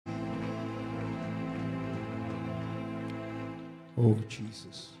Oh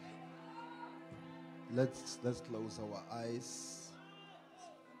Jesus. Let's close our eyes.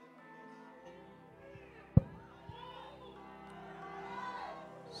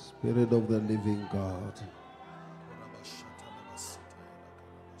 Spirit of the living God,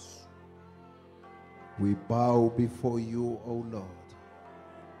 we bow before you, O Lord.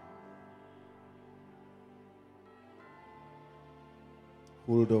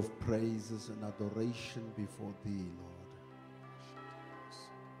 Full of praises and adoration before thee, Lord.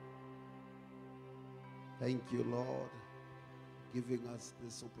 Thank you, Lord, giving us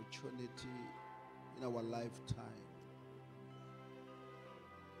this opportunity in our lifetime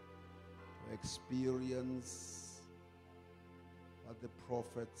to experience what the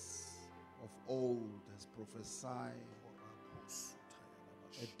prophets of old has prophesied.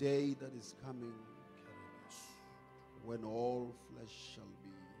 A day that is coming when all flesh shall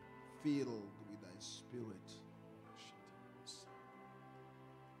be filled with thy spirit.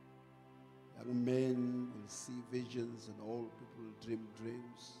 Young men will see visions and old people will dream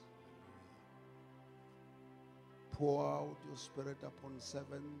dreams. Pour out your spirit upon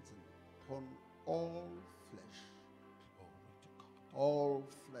servants and upon all flesh. All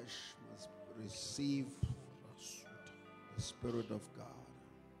flesh must receive the Spirit of God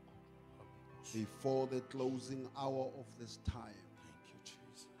before the closing hour of this time. Thank you,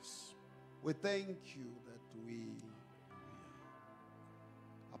 Jesus. We thank you that we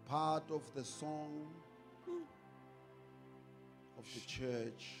are part of the song of the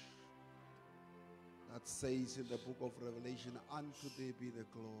church that says in the book of Revelation, unto thee be the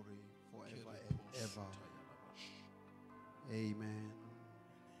glory forever and ever. Amen.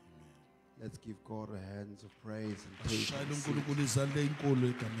 Let's give God a hands of praise and praise.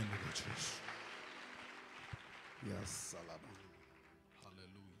 Yes, Salama.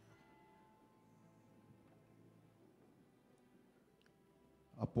 Hallelujah.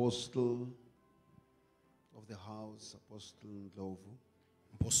 Apostle of the house, Apostle Ndlovu,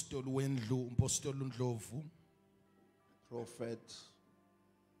 prophet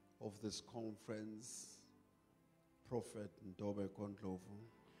of this conference, Prophet Ntobe Ndlovu.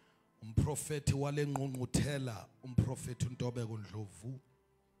 Umprofeti walengqungquthela umprofeti uNtobeko Ndlovu.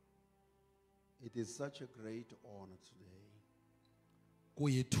 It is such a great honor today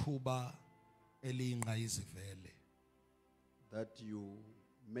Kuyithuba eliyingqayizivele that you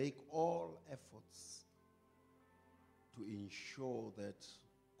make all efforts to ensure that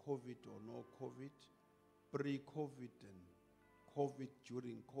COVID or no COVID, pre-COVID and COVID,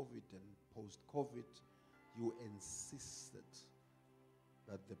 during COVID and post-COVID, you insisted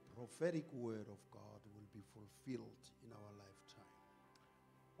that the prophetic word of God will be fulfilled in our lifetime.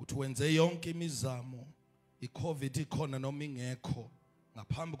 uthi wenze yonke imizamo iCovid ikhona noma ingekho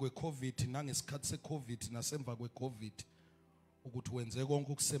ngaphambi kweCovid nangesikhathi seCovid nasemva kweCovid ukuthi wenze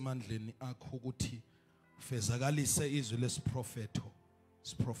konke okusemandleni akho ukuthi ufezakalise izwi lesiprofeto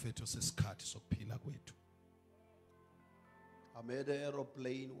sesikhathi sokuphila kwethu. I made an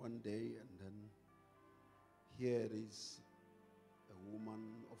aeroplane one day, and then here is a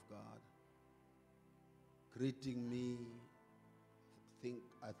woman of God greeting me.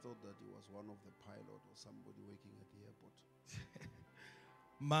 I thought that he was one of the pilot or somebody working at the airport.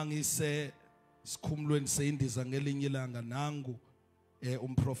 Mangise sikhumulweni seyindiza ngelinye ilanga nangu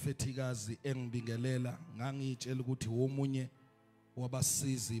umprofetikazi engibingelela ngangitshela ukuthi womunye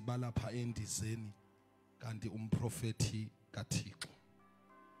wabasizi balapha endizeni kanti umprofeti kaThixo.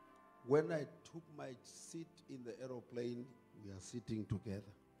 When I took my seat in the aeroplane, we are sitting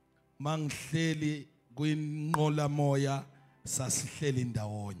together. Mangihleli kwinqola moya sasihleli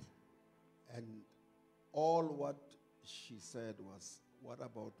ndawonye. And all what she said was, what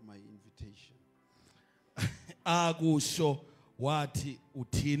about my invitation? Akusho wathi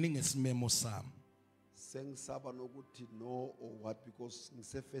uthini ngesimemo sami. Sengisaba nokuthi no or what, because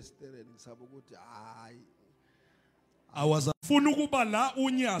ngisefestere ngisaba ukuthi hayi. Awazafuna ukuba la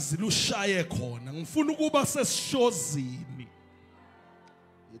unyazi lushaye khona. Ngifuna ukuba sesishozini.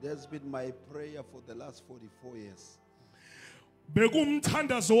 It has been my prayer for the last 44 years.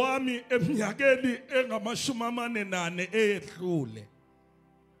 Bekumthandazo wami eminyakeni engama-44 eyedlule.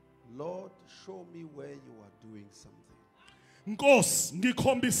 Lord, show me where you are doing something. Nkosi,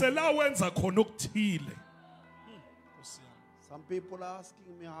 ngikhombise la wenza khona okuthile. Some people are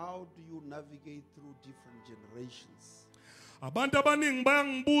asking me, how do you navigate through different generations? Abantu abaningi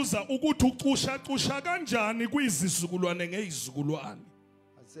bayangibuza ukuthi ucusha kanjani kwizizukulwane ngezizukulwane.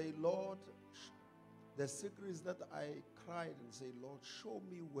 I say, Lord, the secret is that I cried and say, Lord, show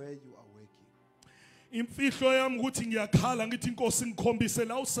me where you are working. Imfihlo yami ukuthi ngiyakhala ngithi Nkosi ngikhombise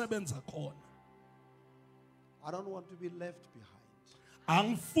la usebenza khona. I don't want to be left behind.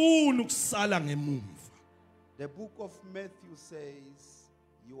 Angifuni ukusala ngemumva. The book of Matthew says,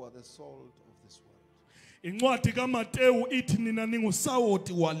 you are the salt of this world. Incwadi kaMateyu ithi nina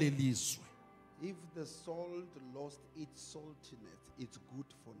ningusawoti walelizwe. If the salt lost its saltiness, it's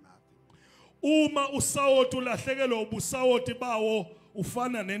good for nothing. Uma usawoti ulahlekelwa ubusawoti bawo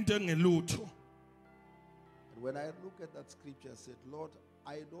ufana nento engelutho. And when I look at that scripture, I said, Lord,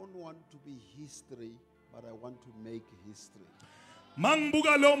 I don't want to be history, but I want to make history.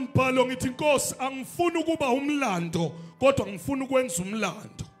 Mangibuka lo mbhalo ngithi Nkosi angifuni ukuba umlando kodwa ngifuna ukwenza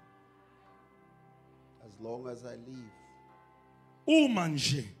umlando. As long as I live, Uma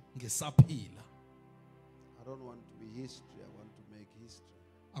nje ngisaphila. I don't want to be history, I want to make history.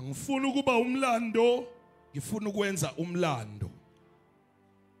 Angifuni ukuba umlando, ngifuna ukwenza umlando.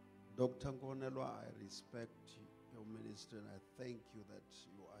 Dr. Nkonelwa, I respect your ministry and I thank you that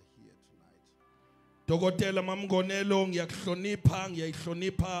you are here tonight. Dokotela Mamngonelo ngiyakuhlonipha,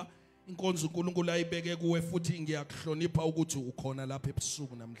 ngiyayihlonipha inkonzo uNkulunkulu ayibeke kuwe futhi ngiyakuhlonipha ukuthi ukhona lapha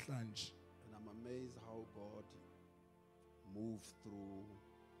ebusuku namhlanje. And I'm amazed how God moved through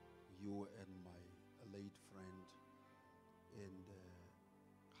you and my late friend, and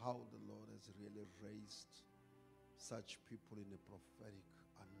how the Lord has really raised such people in a prophetic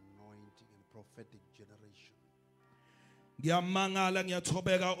anointing and prophetic generation. Ngiyamangala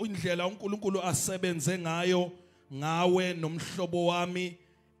ngiyathobeka indlela uNkulunkulu asebenze ngayo ngawe nomhlobo wami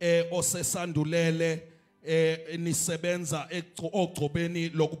osesandulele nisebenza ogcobeni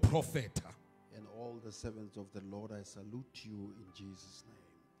lokuprofeta. And all the servants of the Lord, I salute you in Jesus' name.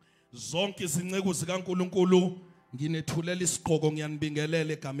 Zonke izinceku zikaNkulunkulu nginethulela isigqoko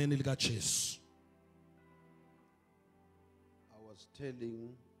ngiyanibingelela egameni lika Jesu. I was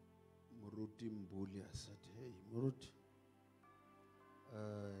telling Muruti Mbuli, I said, hey, Muruti,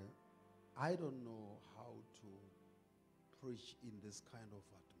 I don't know how to preach in this kind of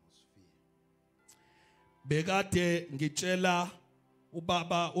atmosphere. Bekade ngitshela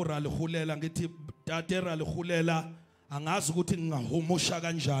ubaba uRalekholela ngithi tate Ralekholela angazi ukuthi ngingahumusha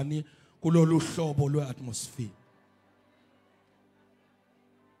kanjani kulolu hlobo lweatmosphere.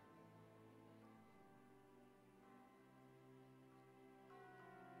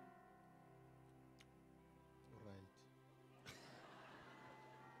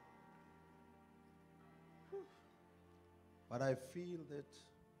 But I feel that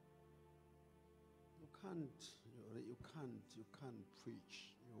you can't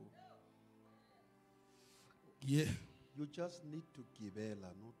preach. Yeah. You just need to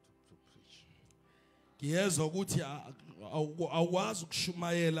gibela, not to preach. Ngiyezwa ukuthi awukwazi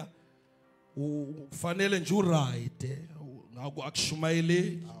ukushumayela ufanele nje uright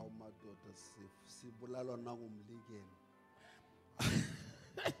akushumayeli. Aw madoda sibulalwa nangumlikelo.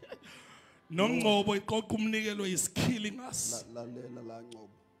 Nongcobo iqoqa umnikelo is killing us. Lalela la Ngcobo.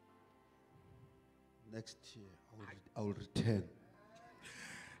 Next year I will return.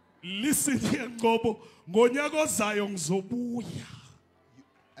 Listen here Ngcobo, ngonyaka ozayo ngizobuya.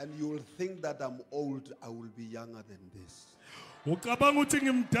 And you will think that I'm old, I will be younger than this. Ucabanga ukuthi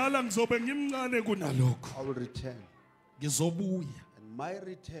ngimdala ngizobe ngimncane kunalokho. I will return. Ngizobuya. And my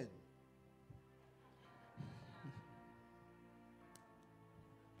return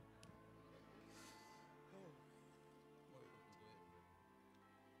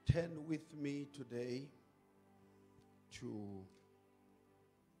turn with me today to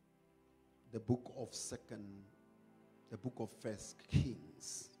the book of First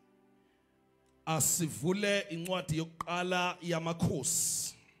Kings. Asivule incwadi yokuqala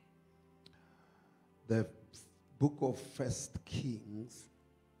yamakhosi. The book of First Kings,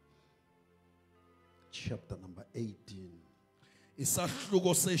 chapter number 18.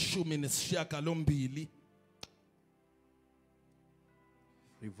 Isahluko seshumi nesishiyagalombili.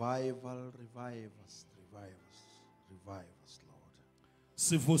 Revival, revive us, Lord.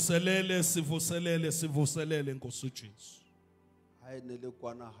 Sivuselele, sivuselele, sivuselele Nkosi uJesu. Hayi nele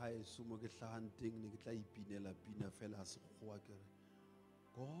kwana hayi sumo ke hlahanting ne ke tla ipinela pina fela se khoa kere.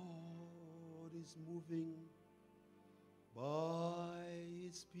 God is moving by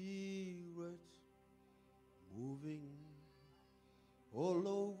His Spirit, moving all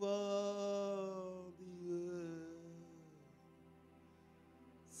over the earth.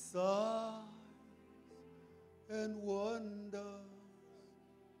 Signs and wonders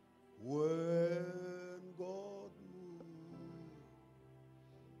when God moves.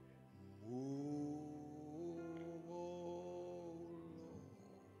 Move, oh Lord.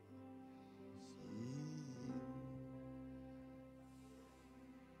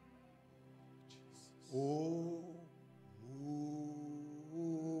 Oh,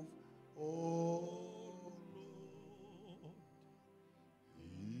 move,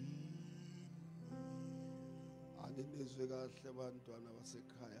 kahle bantwana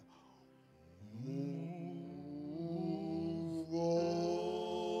basekhaya. Move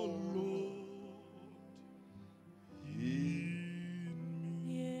on,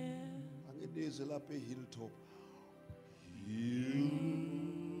 Yeah. angidizwe lapha eHilltop.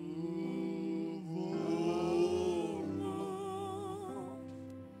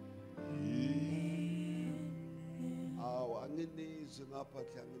 Awu angidizwe ngapha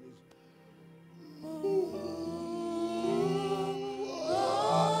hle angidizwe.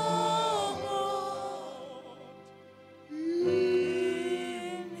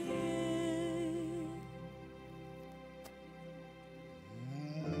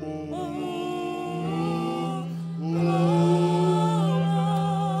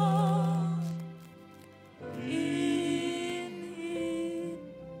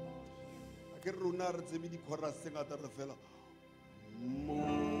 Ke rona re tsebe di chorus tse ngata re fela.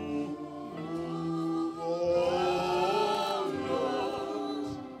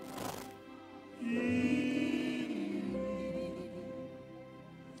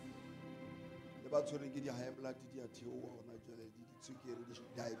 Le ba tshwereng ke di high blood di a theoha hona jwale di tswekere di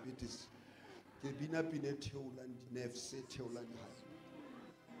diabetes. Ke bina pine theolang di nerves se theolang di high.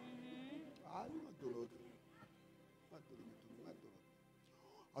 Hayi madolo.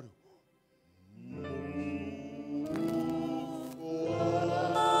 Ado.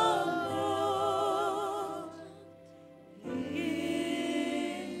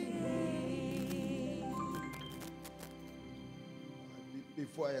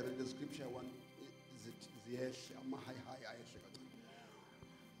 Before I read the scripture, one is it yes, I'm high.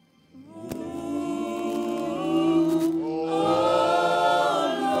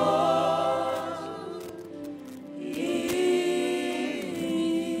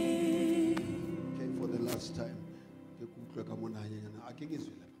 Okay, for the last time. Ke kutlwa ka mona hanyana. A ke ke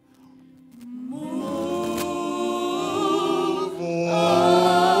zwela.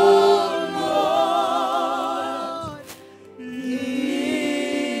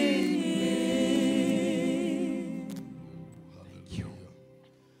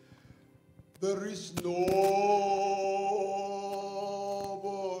 There is nobody.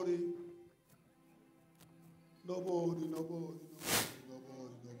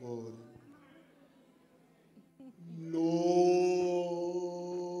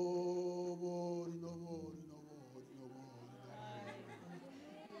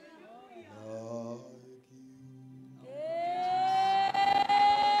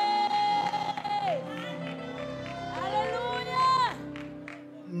 Hallelujah.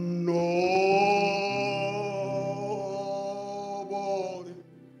 Nobody.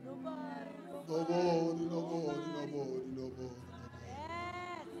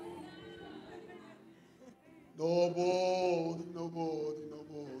 Nobody.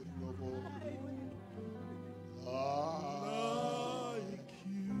 Like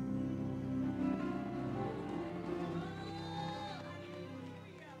you.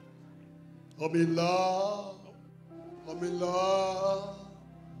 I'm in love. I'm in love.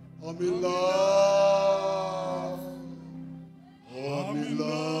 I'm in love. I'm in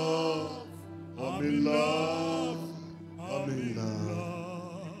love. I'm in love. I'm in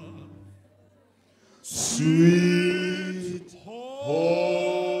love. Sweet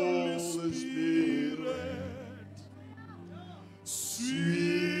Holy Spirit.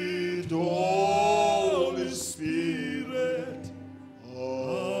 Sweet Holy Spirit.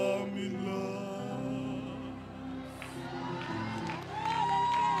 I'm in love.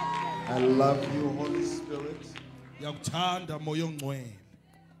 I love you, Holy Spirit. Yakuthanda moya ongcwele.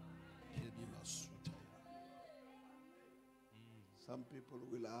 Some people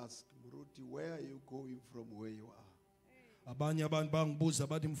will ask, Muruti, where are you going from where you are? Abanye abantu bangibuza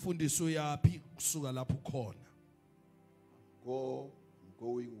bathi mfundisi uyapi kusuka lapho ukhona. I'm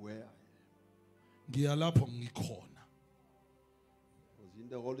going where I am. Ngiya lapho ngikhona. Because in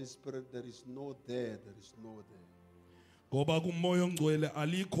the Holy Spirit there is no there, there is no there. Ngoba kumoya ongcwele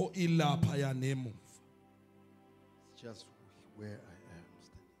alikho ilapha yanemuva. It's just where I am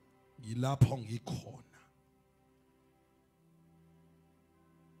standing. Yilapho ngikhona.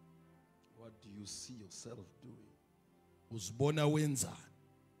 What do you see yourself doing? Uzibona wenzani?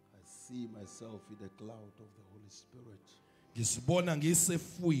 I see myself in the cloud of the Holy Spirit. Ngisibona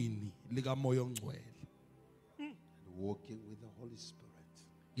ngisefwini lika moya ongcwele. And walking with the Holy Spirit.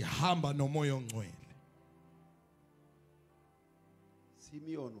 Ngihamba nomoya ongcwele.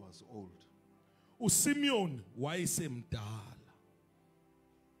 Simeon was old. uSimeon wayesemdala.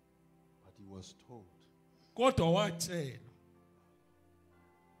 But he was told. Kodwa watshelwa.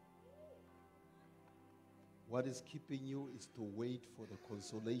 What is keeping you is to wait for the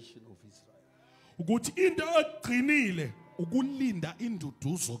consolation of Israel. Ukuthi into egcinile ukulinda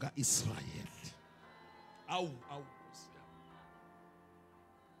induduzo kaIsrayeli. Awu.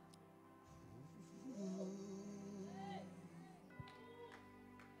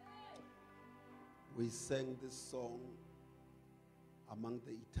 We sang this song among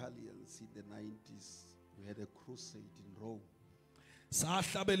the Italians in the 90s. We had a crusade in Rome.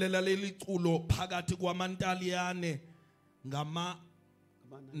 Sahlabelela leli culo phakathi kwamantaliyane ngama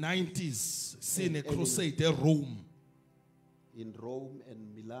 90s sine crusade eRome. In Rome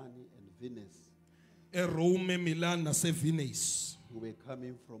and Milan and Venice. eRome, Milan nase Venice. We were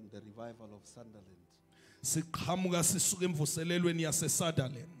coming from the revival of Sunderland. Siqhamuka sisuka emvuselelweni yase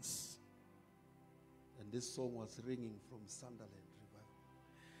Sutherlands. And this song was ringing from Sunderland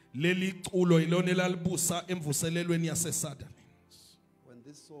revival. Leli culo ilona elalibusa emvuselelweni yase Sutherlands. When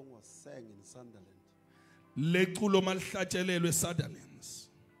this song was sang in Sunderland, Le culo malihlatshelelwe eSutherlands.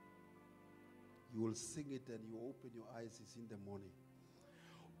 you will sing it and you open your eyes, it's in the morning.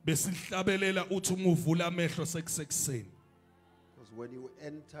 Besihlabelela uthi umuvula amehlo sekusekuseni. Because when you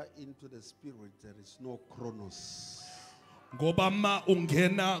enter into the spirit, there is no chronos. Ngoba ma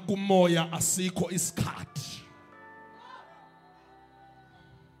ungena kumoya asikho isikhathi.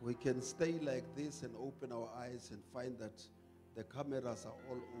 We can stay like this and open our eyes and find that the cameras are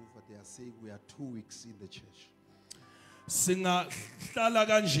all over. They are saying we are 2 weeks in the church. Singahlala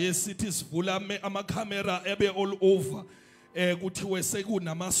kanje sithi sivula amakhamera ebe all over kuthiwe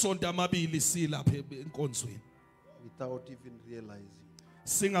sekunamasonto amabili silapha enkonzweni Without even realizing.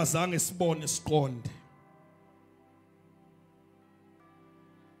 singazange sibone siqonde.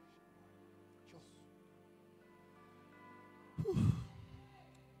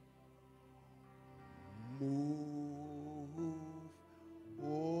 Move,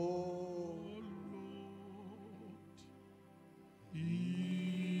 oh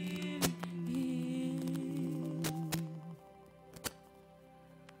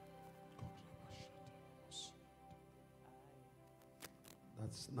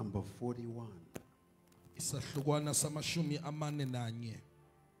That's number 41. Isahlukwana samashumi amane nanye.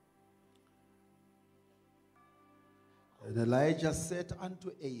 And Elijah said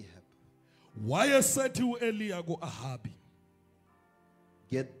unto Ahab, Wayesethi uEliya kuAhabi,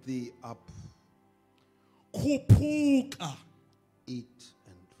 get thee up, khuphuka eat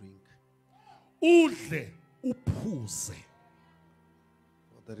and drink. udle uphuze.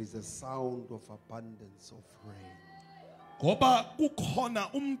 For there is a sound of abundance of rain. Ngoba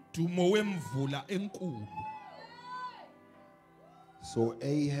kukhona umdumo wemvula enkulu. So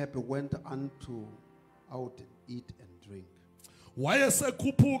Ahab went out and eat and drink.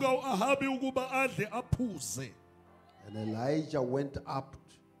 Wayesekhuphuka uAhabi ukuba adle aphuze. And Elijah went up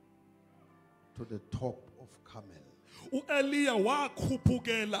to the top of Carmel. uEliya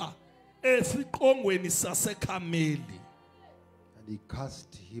wakhuphukela esiqongweni saseKhameli. And he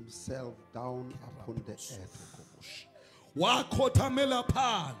cast himself down upon the earth Wakhothamela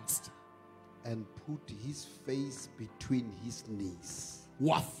phansi and put his face between his knees.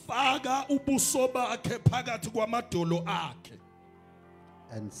 wafaka ubuso bakhe phakathi kwamadolo akhe.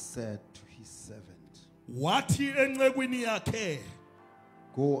 And said to his servant, Wathi encekwini yakhe,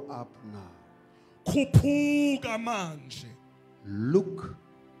 go up now, khuphuka manje, look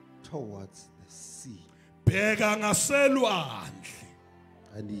towards the sea. bheka ngaselwandle.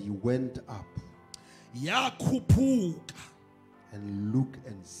 And he went up Yakhuphuka, and looked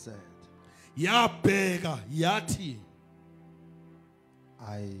and said, yabheka yathi,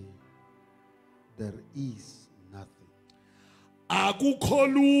 there is nothing. akukho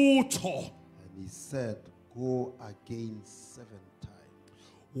lutho. And he said, go again 7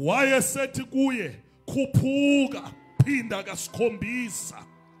 times. Wayesethi kuye, khuphuka phinda kasikhombisa.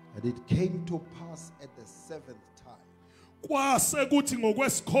 And it came to pass at the 7th time Kwase kuthi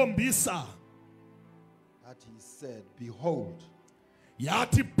ngokwesikhombisa that he said, behold,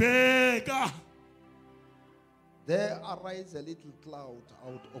 yathi bheka, there arise a little cloud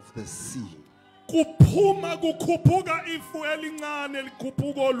out of the sea, kuphuma kukhuphuka ifu elincane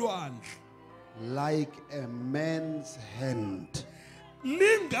likhuphuka olwandle. like a man's hand.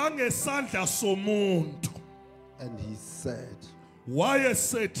 Lingangesandla somuntu. And he said,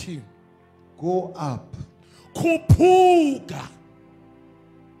 Wayesethi, go up, khuphuka,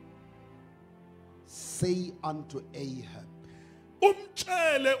 say unto Ahab,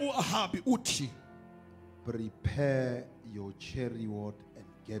 umtshele uAhabi uthi, prepare your chariot and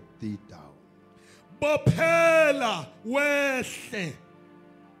get thee down, bophela wehle,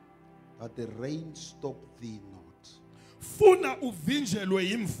 that the rain stop thee not. funa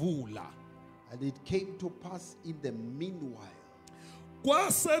uvinjelwe imvula. And it came to pass in the meanwhile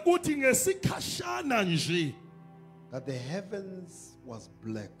Kwase kuthi ngesikhashana nje, that the heavens was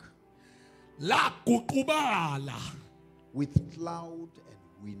black laguqubala with cloud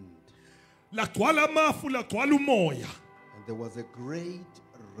and wind, lagcwala amafu lagcwala umoya and there was a great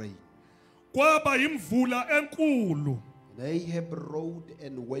rain. kwaba imvula enkulu And Ahab rode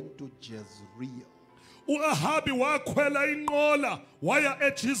and went to Jezreel. uAhabi wakhwela inqola waya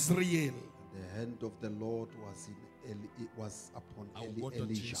eJezreel. The hand of the Lord was upon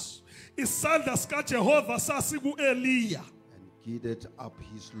Elisha, Isandla sikaJehova sasikuEliya and girded up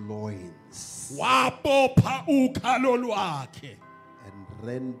his loins, wabopha ukhalo lwakhe and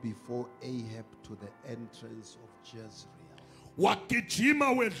ran before Ahab to the entrance of Jezreel.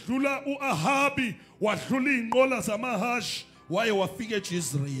 wagijima wedlula uAhabi wadlula inqola zamahashi waye wafika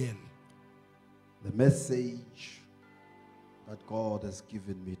eJezreel. The message that God has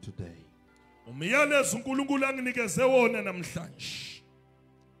given me today: Umyalezo uNkulunkulu anginikeze wona namhlanje.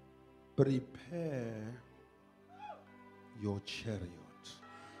 prepare your chariot.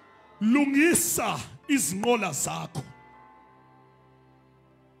 Lungisa izinqola zakho.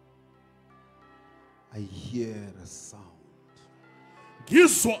 I hear a sound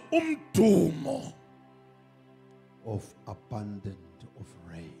Ngizwa umdumo of abundant of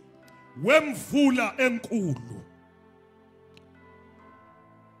rain. wemvula enkulu.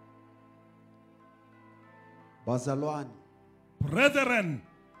 Bazalwane, Brethren,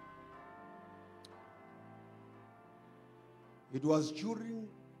 it was during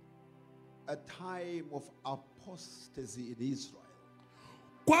a time of apostasy in Israel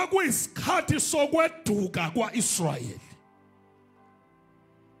kwakuyisikhathi sokweduka kwaIsrayeli.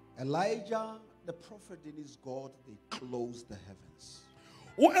 Elijah, the prophet in his God, they closed the heavens.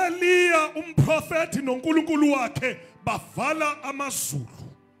 uEliya umprofeti noNkulunkulu wakhe bavala amazulu.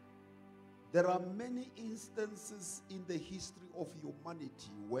 There are many instances in the history of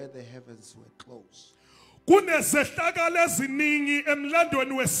humanity where the heavens were closed. Kunezehlakalo eziningi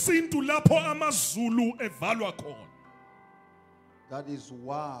emlandweni wesintu lapho amazulu evalwa khona. That is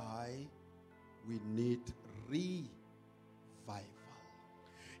why we need revival.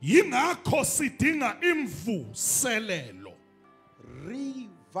 Yingakho sidinga imvuselelo.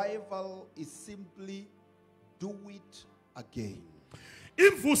 Revival is simply do it again.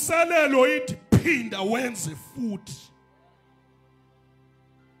 Imvuselelo ithi phinda wenze futhi.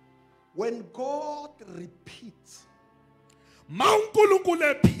 When God repeats,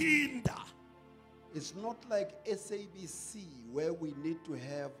 Mawunkulunkulu ephinda. it's not like SABC where we need to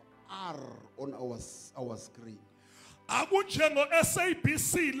have R on our screen. Akunjengo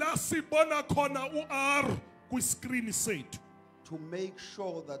SABC la sibona khona uR kwiscreen sethu. To make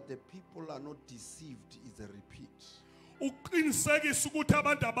sure that the people are not deceived is a repeat. Uqinisekisa ukuthi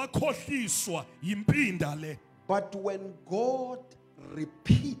abantu abakhohliswa yimpinda le. But when God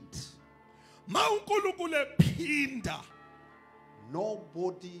repeats, Mawunkulunkulu ephinda,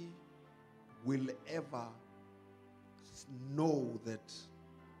 nobody will ever know that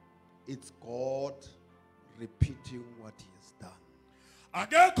it's God repeating what he has done.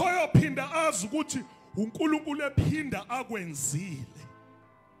 akekho yophinda azi ukuthi uNkulunkulu ephinda akwenzile.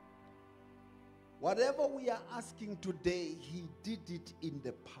 Whatever we are asking today, he did it in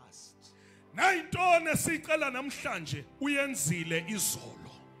the past. Nayintoni esicela namhlanje uyenzile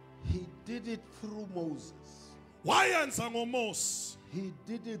izolo. He did it through Moses. Wayenza ngoMose, He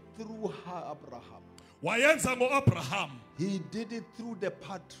did it through Abraham. wayenza ngoAbraham, He did it through the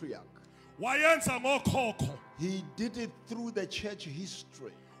patriarch. wayenza ngokhokho, He did it through the church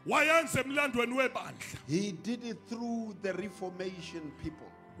history. wayenza emlandweni webandla, He did it through the Reformation people.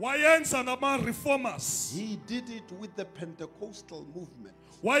 wayenza ngama-reformers, He did it with the Pentecostal movement.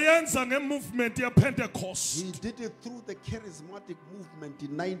 wayenza ngemovement yePentecost, He did it through the charismatic movement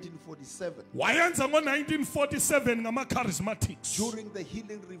in 1947. wayenza ngo-1947 ngama-charismatics. During the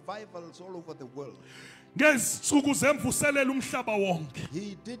healing revivals all over the world. Ngezinsuku zemvuselelo umhlaba wonke.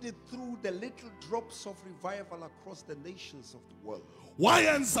 He did it through the little drops of revival across the nations of the world.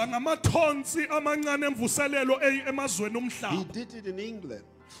 Wayenza ngamathonsi amancane emvuselelo emazweni He omhlaba. did it in England.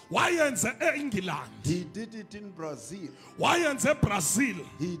 Wayenza eEngland, He did it in Brazil. wayenza eBrazil,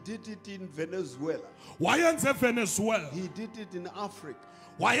 He did it in Venezuela. wayenza eVenezuela, He did it in Africa,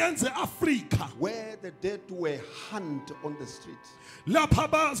 wayenza eAfrika. where the dead were hanged on the street. Lapha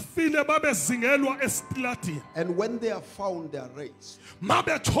bafile babezingelwa esitiladini. And when they are found, they are raised.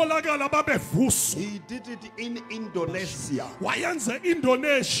 Mabetholakala babevuswa. He did it in Indonesia Wayenza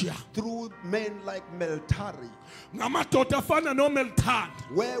Indonesia through men like Meltari, ngamadoda afana noMeltani.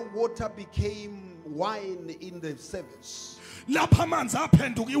 where water became wine in the service. Lapha amanzi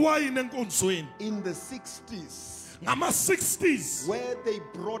aphenduka iwayini enkonzweni. In the 60s, ngama-60s where they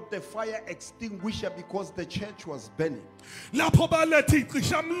brought the fire extinguisher because the church was burning. lapho baletha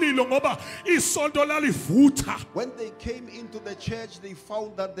icishamlilo ngoba isonto lalivutha. When they came into the church, they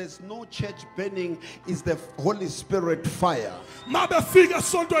found that there's no church burning, it's the Holy Spirit fire. Mabefika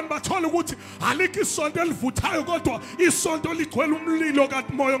esontweni bathola ukuthi alikho isonto elivuthayo kodwa isonto ligcwele umlilo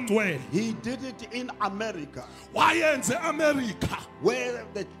kaMoya Ongcwele. He did it in America, Wayenze eAmerica where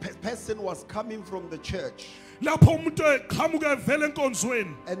the person was coming from the church, lapho umuntu eqhamuka evela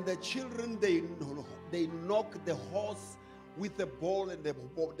enkonzweni. and the children, they knocked the horse with a ball, and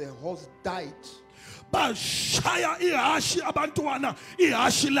the horse died. Bashaya ihashi abantwana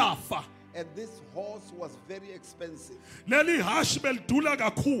ihashi lafa. And this horse was very expensive. Leli hashi belidula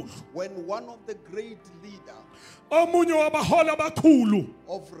kakhulu. When one of the great leaders Omunye wabahola abakhulu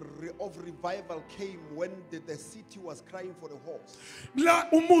of revival came, when the city was crying for the horse, la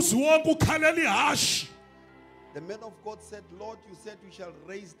umuzi wonke ukhalela ihashi. the man of God said, Lord, you said we shall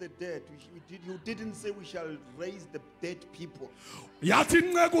raise the dead. You didn't say we shall raise the dead people. Yathi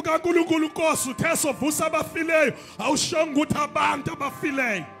inceku kaNkulunkulu Nkosi uthe sovusa abafileyo awushonga ukuthi abantu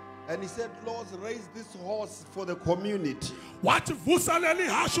abafileyo. And he said, Lord, raise this horse for the community. Wathi vusa leli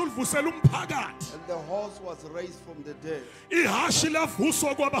hashi ulivusela umphakathi. And the horse was raised from the dead. Ihashi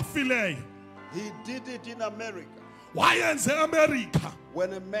lavuswa kwabafileyo. He did it in America. Wayenze eAmerica.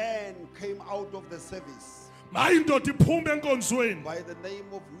 When a man came out of the service Mayindoda iphume enkonzweni by the name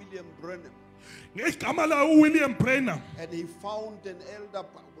of William Branham, ngegama la uWilliam Branham. and he found an elder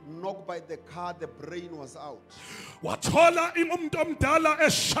knocked by the car, the brain was out. Wathola umuntu omdala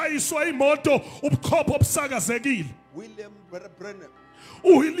eshayiswa imoto ubukhopho obusakazekile. William Branham,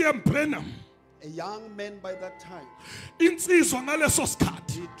 uWilliam Branham a young man by that time, insizwa ngaleso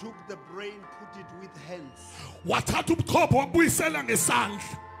sikhathi he took the brain, put it with hands, wathatha ubukhopho wabuyisela ngesandla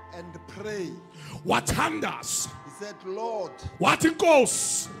and prayed. wathandaza. He said, Lord, Wathi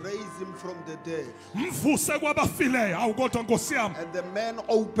Nkosi raise him from the dead. mvuse kwabafileyo. Awu kodwa Nkosi yami And the man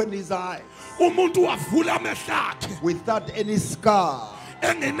opened his eyes umuntu wavula amehlo akhe without any scar.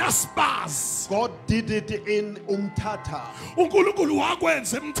 engenasibazi. God did it in Umtata. uNkulunkulu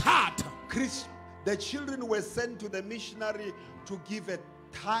wakwenza eMthatha. The children were sent to the missionary to give a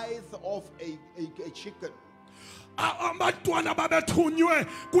tithe of a chicken. Abantwana babethunywe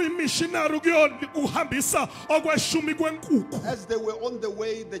kwimissionary ukuhambisa okweshumi kwenkukhu. As they were on the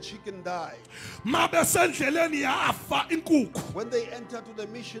way, the chicken died. Mabesendleleni yafa inkukhu. When they entered to the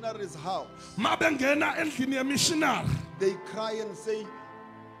missionary's house, Mabengena endlini yemissionary. they cry and say,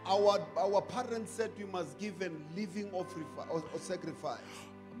 our parents said we must give a living offering or sacrifice.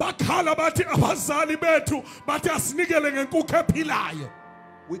 Bakhala bathi abazali bethu bathi asinikele ngenkukhu ephilayo.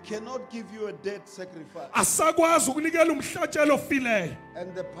 We cannot give you a dead sacrifice. Asakwazi ukunikela umhlatshelo ofileyo.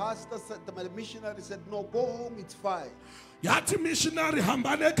 And the pastor said, the missionary said, no, go home, it's fine. Yathi missionary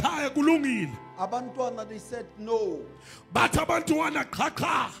hambana ekhaya kulungile. Abantwana, they said, no, Bathi abantwana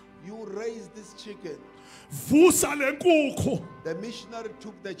qhaqha you raise this chicken. vusa lenkukhu. The missionary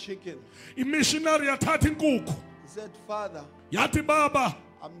took the chicken. Imissionary yathatha inkukhu. He said, Father, Yathi baba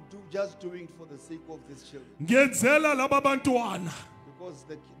I'm just doing it for the sake of these children. ngiyenzela laba bantwana Because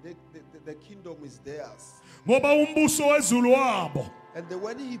the kingdom is theirs. ngoba umbuso wezulu wabo. And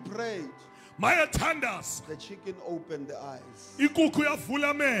when he prayed, Mayathandaza the chicken opened the eyes. inkukhu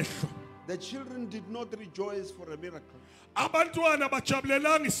yavula amehlo. The children did not rejoice for a miracle. Abantwana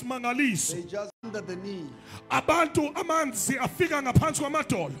bajabulelanga isimangaliso. They just under the knee. Abantu amanzi afika ngaphansi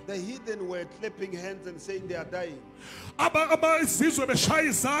kwamadolo. The heathen were clapping hands and saying they are dying. Izizwe beshaya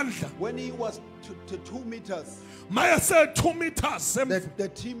izandla. When he was to 2 meters, Mayase 2 meters.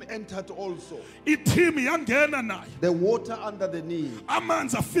 the team entered also. Iteam yangena nayo. The water under the knee.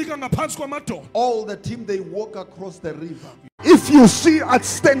 Amanzi afika ngaphansi kwamadolo. All the team, they walk across the river. If you see us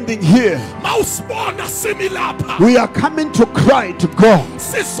standing here, Mawusibona simi lapha. we are coming to cry to God.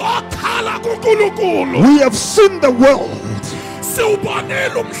 Sizokhala kuNkulunkulu. We have seen the world.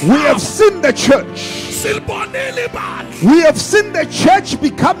 Siwubonela We have umhlaba. seen the church. Silibonela ibandla. We have seen the church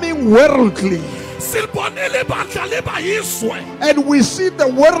becoming worldly. Silibonela ibandla leba yizwe. And we see the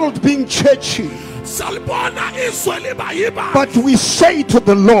world being churchy. Salibona izwe liba yibandla. But we say to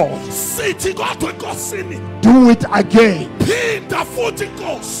the Lord, Sithi kodwa enkosini. do it again. Phinda futhi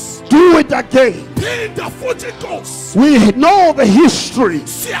Nkosi. Do it again. Phinda futhi Nkosi. We know the history.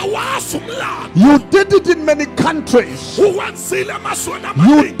 Siyawazi umlando. You did it in many countries. Ukwenzile emazweni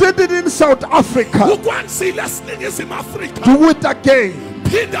You amaningi. did it in South Africa. Ukwenzile esiningizimu Afrika. Do it again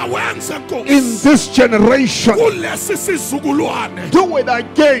Phinda wenze in Nkosi. this generation. Kulesi sizukulwane. Do it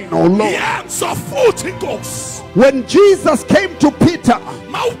again, oh Lord. Yenza futhi Nkosi. When Jesus came to Peter,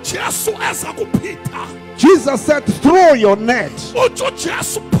 Mawujesu eza kuPeter. Jesus said, throw your net.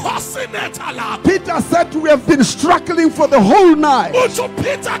 Peter said, we have been struggling for the whole night.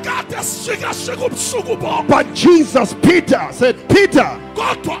 But Jesus, Peter said, Peter,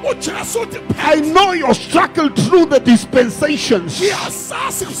 I know your struggle through the dispensations.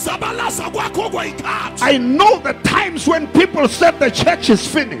 I know the times when people said the church is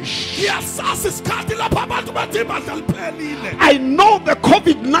finished. I know the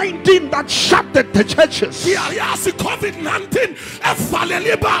COVID-19 that shut the churches.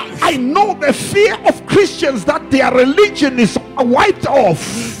 I know the fear of Christians that their religion is wiped off.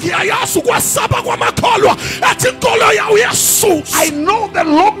 I know the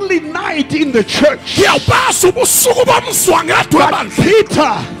lonely night in the church. But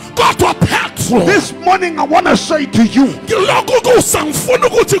Peter, this morning I want to say to you,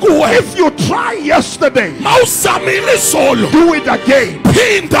 if you tried yesterday, do it again.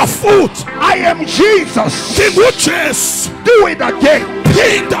 I am Jesus. Do it again.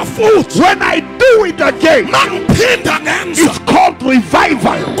 When I do it again, it's called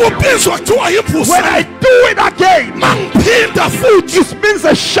revival. When I do it again, it means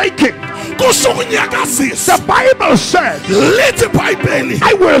a shaking. The Bible said,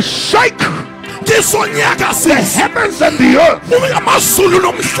 I will shake the heavens and the earth.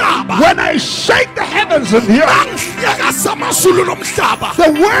 When I shake the heavens and the earth,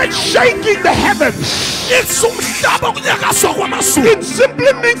 the word shaking the heavens, it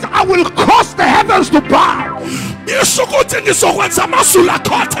simply means I will cause the heavens to bow.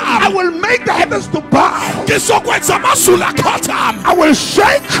 I will make the heavens to bow. I will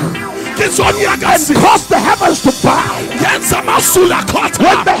shake and cause the heavens to bow.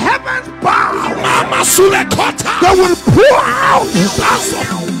 When the heavens bow, they will pour out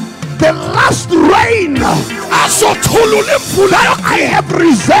the last rain that I have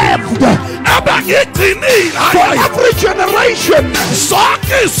reserved for every generation.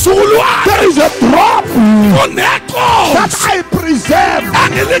 There is a drop that I preserve,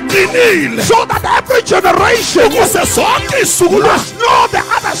 so that every generation must know the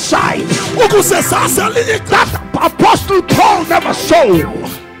other side. That Apostle Paul never saw.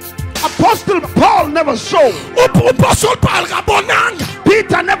 Apostle Paul never saw.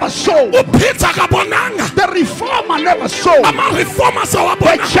 Peter never saw. The reformer never saw. The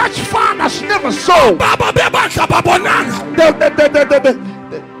church fathers never saw.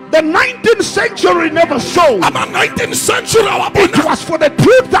 The 19th century never saw. It was for the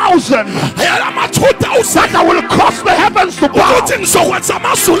 2000 that I will cause the heavens to bow.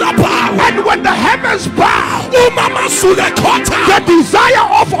 And when the heavens bow, the desire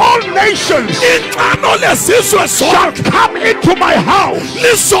of all nations shall come into my house.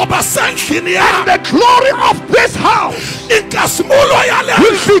 And the glory of this house will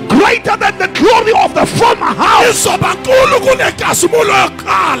be greater than the glory of the former house.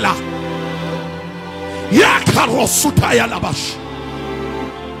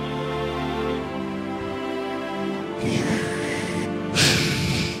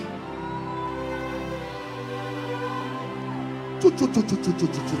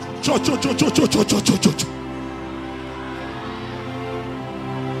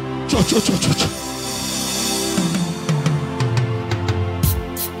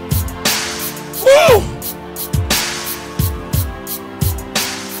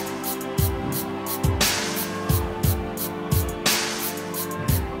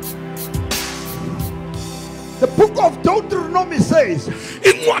 The book of Deuteronomy says,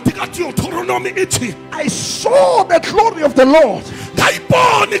 I saw the glory of the Lord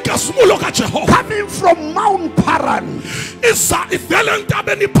coming from Mount Paran.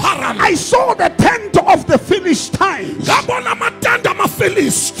 I saw the tent of the Philistines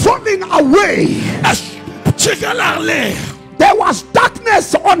falling away. There was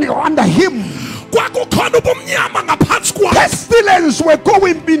darkness under him. Pestilence were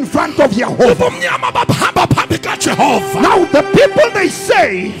going in front of Jehovah. Now the people, they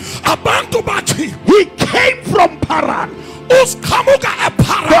say, he came from Paran. The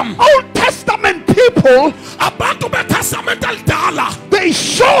Old Testament people, they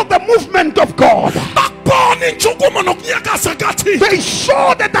saw the movement of God. They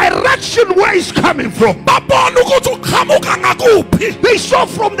saw the direction where it's coming from. They saw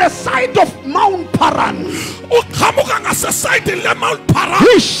from the side of Mount Paran.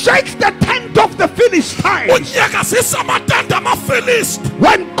 He shakes the tent of the Philistines.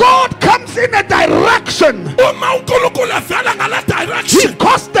 When God comes in a direction, he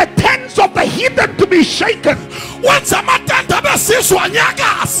caused the tents of the heathen to be shaken.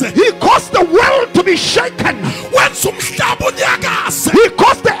 He caused the world to be shaken. He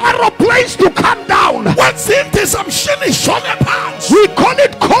caused the aeroplanes to come down.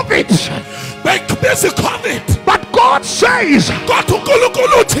 says,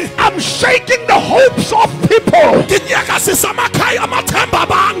 I'm shaking the hopes of people.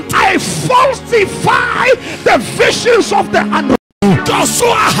 I falsify the visions of the unreal.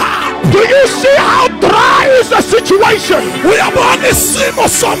 Do you see how dry is the situation? But I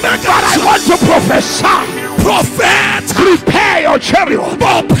want to prophesy. Prophet, prepare your chariot.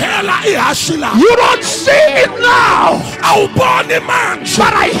 You don't see it now,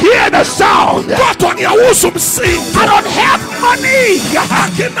 but I hear the sound. I don't have money,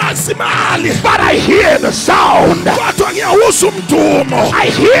 but I hear the sound. I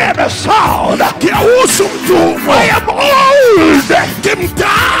hear the sound. I am old,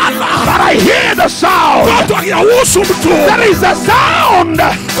 but I hear the sound. There is a sound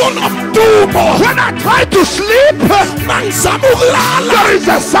when I try to sleep. There is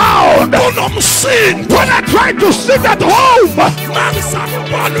a sound when I try to sit at home.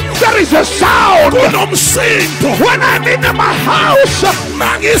 There is a sound when I'm in my house.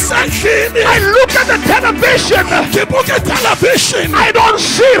 I look at the television. I don't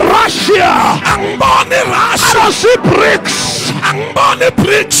see Russia. I don't see BRICS. I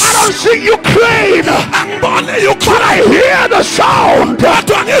don't see Ukraine. But I hear the sound that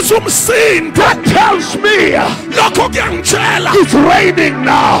tells me it's raining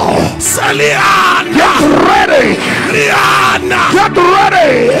now. Get ready. Get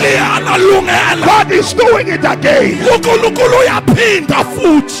ready. God is doing it again. We are paying the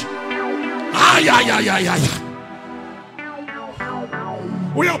foot.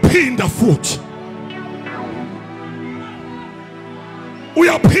 We are paying the foot. We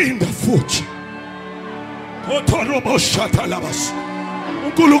are paying the foot.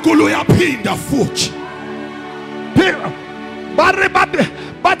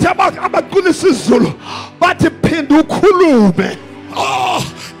 Oh,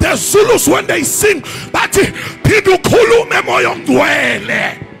 the Zulus when they sing, but Pindukulume moyong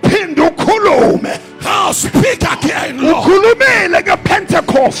dwele. Pindukulume. Oh, speak again, Lord. Like a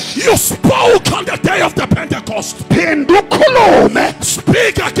Pentecost. You spoke on the day of the Pentecost. Pindukulume.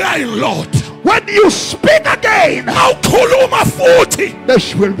 Speak again, Lord. When you speak again, how kuluma futhi, there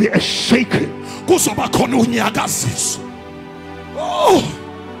will be a shaking. Kuzoba khona unyakazisa. Oh.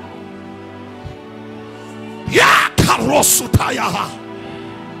 Ya karosutaya.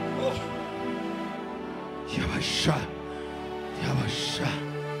 Yabasha. Yabasha.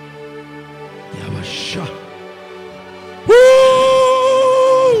 Yabasha.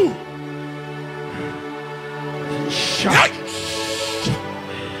 Woo!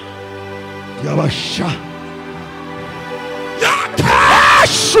 Yabasha.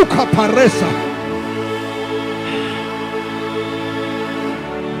 Yakashuka paresa.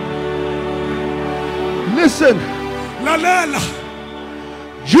 Listen, Lalela.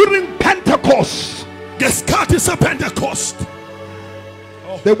 During Pentecost, Pentecost,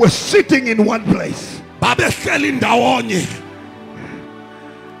 they were sitting in one place.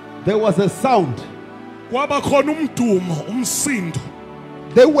 There was a sound.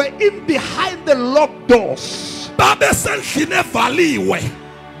 They were in behind the locked doors.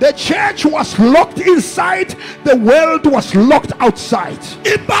 The church was locked inside, the world was locked outside.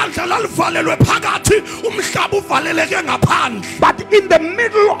 But in the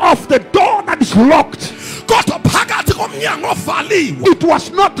middle of the door that is locked, it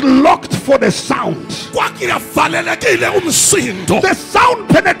was not locked for the sound. The sound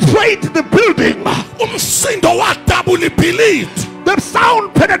penetrated the building. The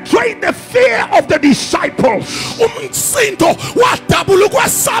sound penetrated the fear of the disciples.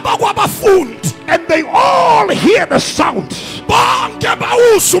 And they all hear the sound.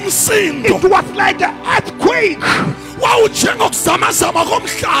 It was like an earthquake. When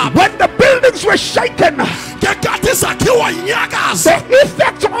the buildings were shaken, the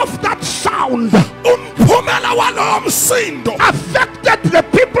effect of that sound affected the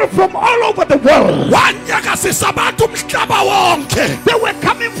people from all over the world. They were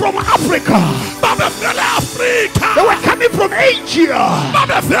coming from Africa. They were coming from Asia.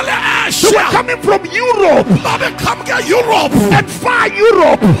 They were coming from Europe. And far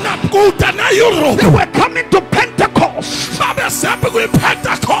Europe. They were coming to Pentecost.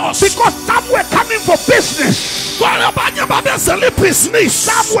 Because some were coming for business. Some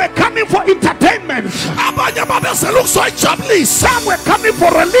were coming for entertainment. Some were coming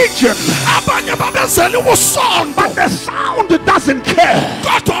for religion. But the sound doesn't care.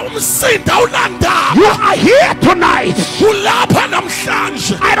 You are here tonight.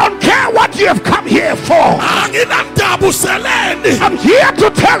 I don't care what you have come here for. I'm here to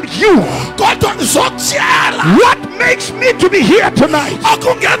tell you what makes me to be here tonight. I'm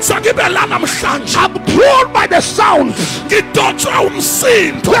drawn by the sound.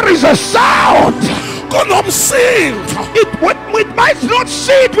 There is a sound. We might not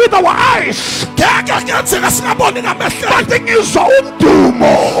see it with our eyes, but I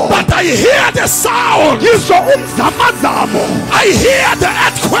hear the sound. I hear the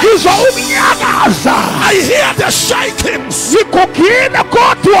earthquake. I hear the shakings.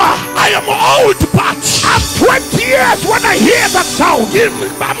 I am old, but I'm 20 years when I hear that sound.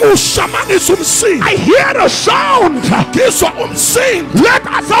 I hear the sound. Let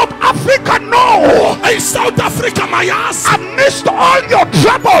South Africa know, South Africa, amidst all your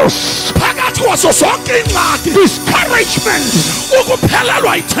troubles, discouragement,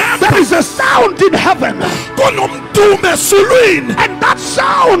 there is a sound in heaven, and that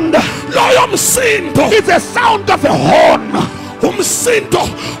sound is a sound of a horn. There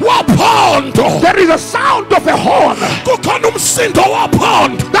is a sound of a horn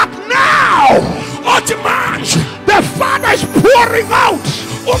that now the Father is pouring out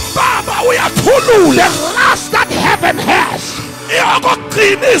the last that heaven has.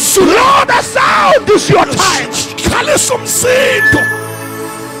 Lord, the sound is your time.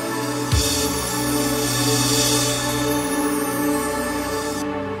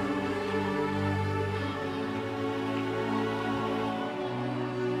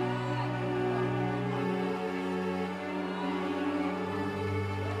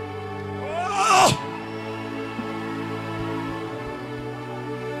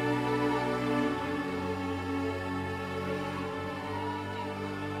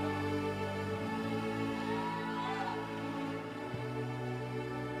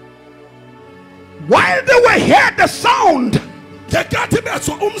 While they were heard the sound,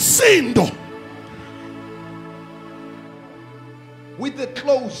 with the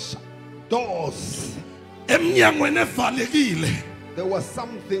closed doors, there was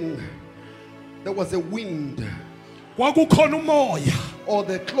something. There was a wind, or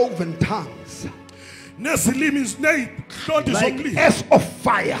the cloven tongues, like as of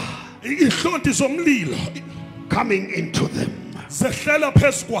fire coming into them.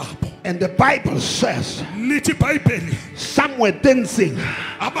 And the Bible says some were dancing,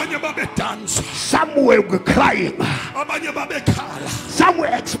 some were crying, some were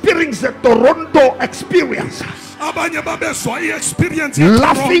experiencing the Toronto experience,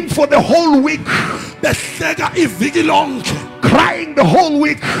 laughing for the whole week, crying the whole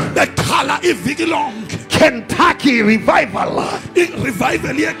week. Kentucky revival,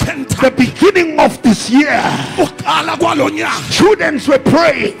 the beginning of this year, students were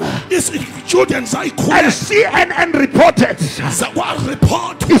praying, and CNN reported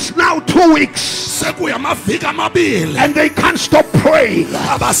it's now 2 weeks and they can't stop praying.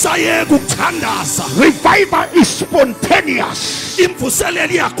 Revival is spontaneous. It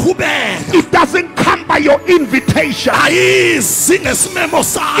doesn't come by your invitation. It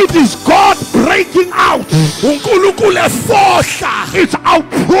is God breaking out. It's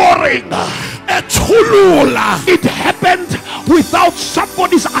outpouring. It happened without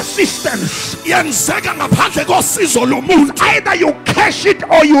somebody's assistance. It's either you cash it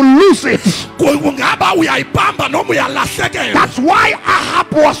or you lose it. That's why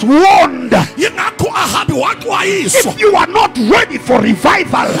Ahab was warned. If you are not ready for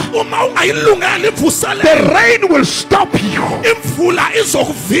revival, the rain will stop you.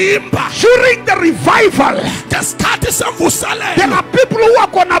 During the revival, there are people who are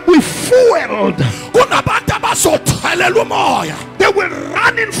gonna be fueled. They will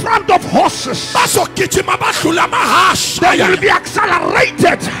run in front of horses. They will be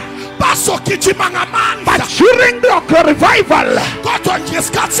accelerated. But during the revival,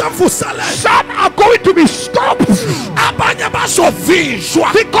 some are going to be stopped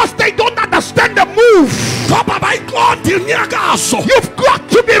because they don't understand the move. You've got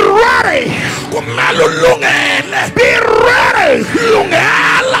to be ready. Be ready.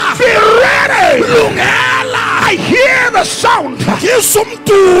 Be ready. I hear the sound.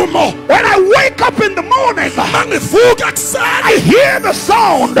 When I wake up in the morning, I hear the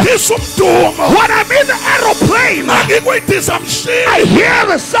sound. When I'm in the aeroplane, I hear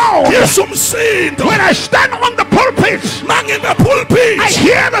the sound. When I stand on the pulpit, I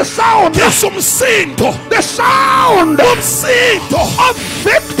hear the sound. The sound of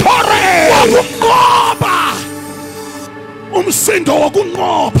victory. Umsindo wokunqoba umsindo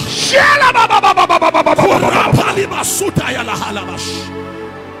wokunqoba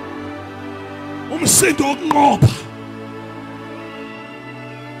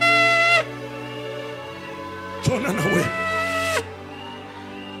jona nawe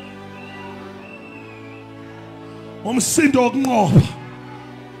umsindo wokunqoba.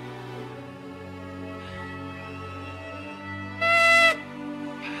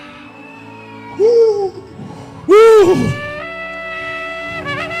 Woo.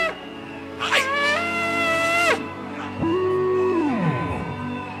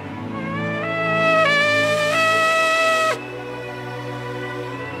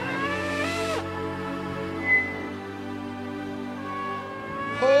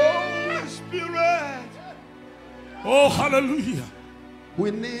 Holy Spirit. Oh, hallelujah.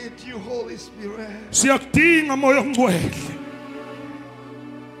 We need you, Holy Spirit. Siyakudinga moya ongcwele.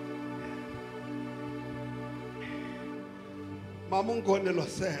 Mama Ngonelo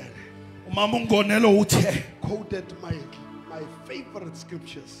said, Umama uNgonelo uthe quoted my favorite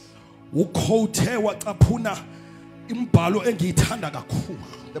scriptures. ukhothe wacaphuna imbhalo engiyithanda kakhulu.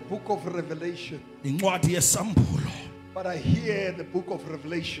 The book of Revelation. Incwadi yesambulo. But I hear the book of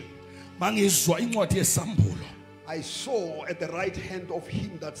Revelation. Mangizwa incwadi yesambulo. I saw at the right hand of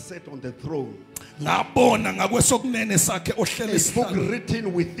him that sat on the throne Ngabona ngakwesokunene sakhe ohlele a book isihlalo.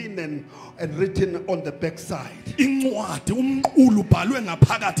 written within and written on the backside. Incwadi umqulu ubhalwe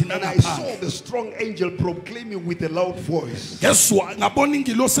ngaphakathi And I saw nangaphandle. the strong angel proclaiming with a loud voice, Ngezwa ngabona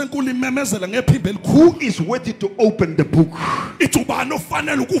ingilosi enkulu imemezela ngephimbo elikhulu. who is worthy to open the book Ithi ubani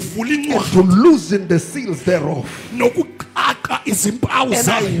ofanele ukuvula and incwadi to loosen the seals thereof. nokuqaqa izimpawu And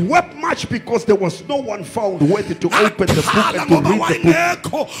I zayo. wept much because there was no one found worthy to open the book Ngakhala and to ngoba read the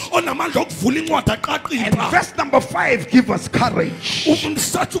book. wayengekho onamandla okuvula incwadi aqaqa And izimpawu. verse number 5 gives us courage.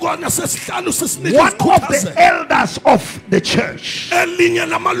 Umsathukwana sesihlanu sesinika One of the isikhuthazo. elders of the church, Elinye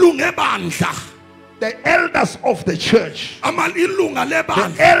lamalunga ebandla. the elders of the church, Ilunga the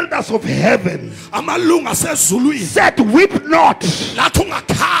lebandla. elders of heaven Amalunga asezulwini. said, weep not, Lathi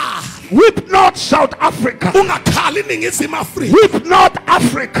ungakhali. weep not South Africa, Ungakhali iningizimu Afrika. weep not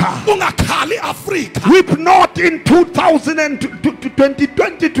Africa, Ungakhali Afrika. weep not in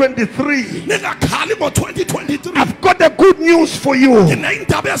 2023. Ningakhali ngo-2023. I've got the good news for you.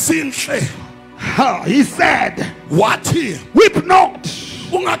 Nginey'ndaba ezinhle. He said, Wathi weep not,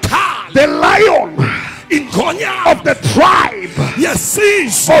 ungakhali. the lion Ingonyama of the tribe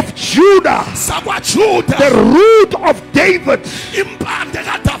yesizwe of Judah, sakwaJuda. the root of David, Impande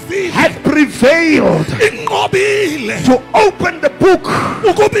kaDavide had prevailed inqobile to open the book.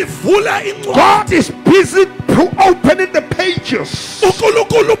 ukuba ivule incwadi. God is busy opening the pages.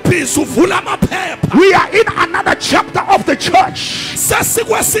 uNkulunkulu ubhizi uvula amaphepha. We are in another chapter of the church.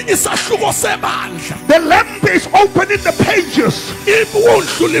 Sesikwesinye isahluko sebandla. The lamp is opening the pages.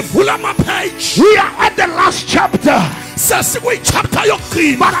 Ibundlu livula amapheji. We are at the last chapter, Sesikwichapter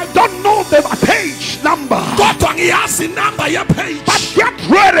yokugcina. but I don't know the page number. Kodwa ngiyazi inamba yepheji. But get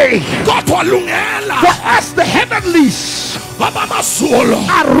ready, Kodwa lungela for as the heavenlies abamazulu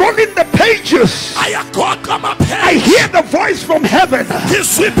are rolling the pages, ayagoqa I amapheji. hear the voice from heaven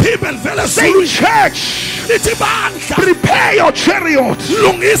Izwi iphimbo elivela saying, ezulwini church, lithi bandla prepare your chariot.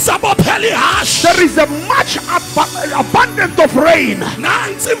 lungisa bophela ihashe. There is a much abundance of rain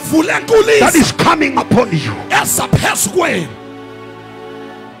Nansi imvula that enkulisa is coming upon you. eza phezu kwenu.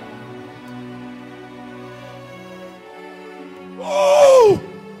 Oh!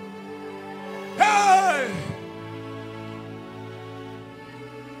 Hey!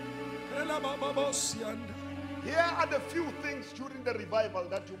 Here are the few things during the revival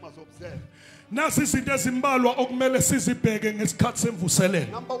that you must observe. Nasi izinto ezimbalwa okumele sizibheke ngesikhathi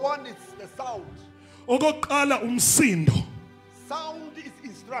semvuselelo. Number one is the sound. Okokuqala umsindo. Sound is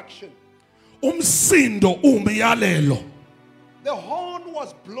instruction. Umsindo umyalelo. The horn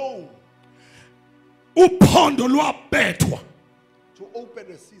was blown Uphondo lwabethwa to open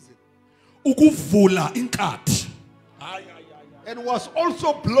a season ukuvula inkathi. and was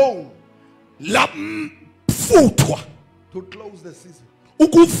also blown Lafuthwa to close the season.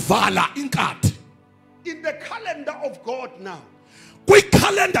 ukuvala inkathi. In the calendar of God now,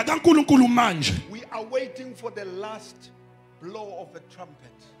 Kwikhalenda kaNkulunkulu manje we are waiting for the last blow of the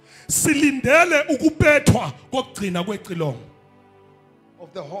trumpet silindele ukubethwa kokugcina kwecilongo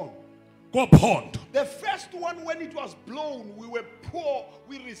of the horn. kophondo. The first one, when it was blown, we were poor,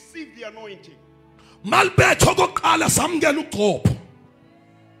 we received the anointing. Malibethwa kokuqala samukela ugqopho.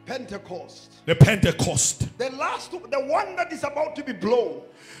 Pentecost. The Pentecost. The last, the one that is about to be blown,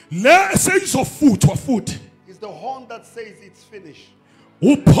 Le seyizofuthwa futhi. is the horn that says it's finished.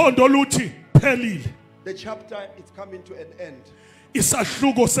 Uphondo luthi phelile. The chapter is coming to an end.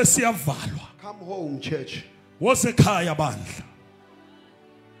 Isahluko sesiyavalwa. Come home, church. Wosekhaya bandla.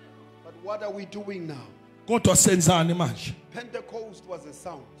 But what are we doing now? Kodwa senzani manje? Pentecost was a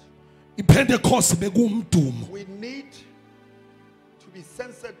sound. IPentecost bekumdumo. We need to be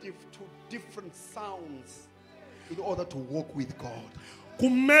sensitive to different sounds. in order to walk with God.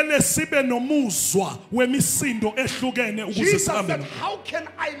 kumele sibe nomuzwa wemisindo ehlukene ukuze Jesus sihambe said, no. how can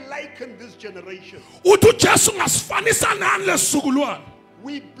I liken this generation? Uthi uJesu ngasifanisa nani lesizukulwane?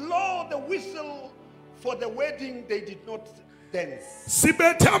 We blow the whistle for the wedding, they did not dance.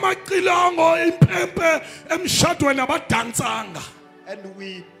 Sibethe amacilongo impempe emshadweni abadansanga. And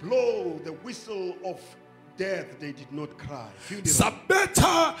we blow the whistle of death, they did not cry. Funeral.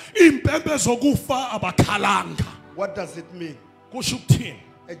 Sabetha impempe zokufa abakhalanga. What does it mean? Kusho ukuthini?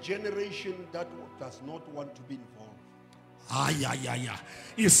 A generation that does not want to be involved. Ayayaya.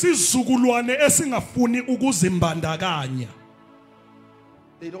 Isizukulwane esingafuni ukuzimbandakanya.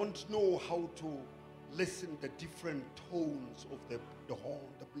 They don't know how to listen the different tones of the horn,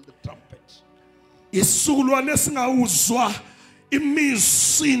 the trumpet. Isizukulwane esingawuzwa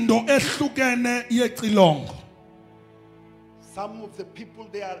imisindo ehlukene yecilongo. Some of the people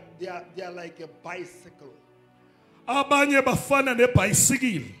they are like a bicycle. Abanye bafana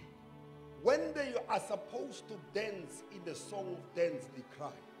nebhayisikili. When they are supposed to dance in the song of dance, they cry.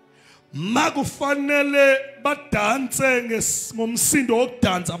 Makufanele badanse ngomsindo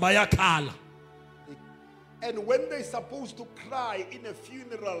wokudansa bayakhala. And when they're supposed to cry in a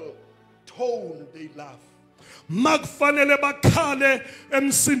funeral tone, they laugh. Makufanele bakhale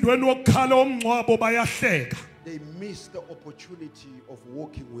emsindweni wokukhala omncwabo bayahleka. They miss the opportunity of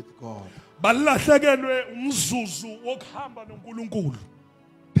walking with God. Balahlekelwe umzuzu wokuhamba noNkulunkulu.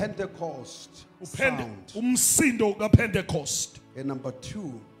 Pentecost sound. Umsindo kaPentecost. And number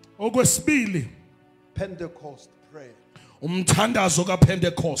 2, Okwesibili, Pentecost prayer. umthandazo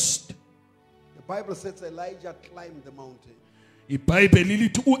kaPentecost. The Bible says Elijah climbed the mountain. iBhayibheli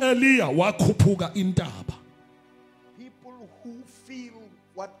lithi uEliya wakhuphuka intaba. People who feel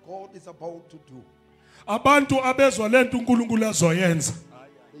what God is about to do, Abantu abezwa lento uNkulunkulu azoyenza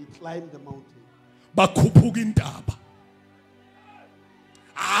they climb the mountain. bakhuphuka intaba.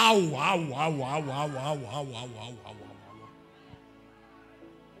 Awu.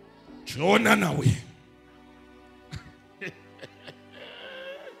 Jona nawe.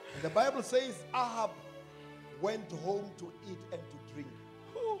 The Bible says Ahab went home to eat and to drink.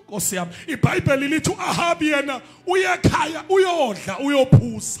 Nkosi yami, iBhayibheli lithi uAhabi yena uyekhaya uyodla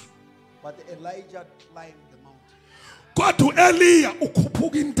uyophuza. But Elijah climbed the mountain. Kodwa uEliya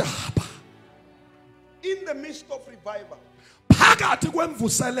ukhuphuka intaba. In the midst of revival, Phakathi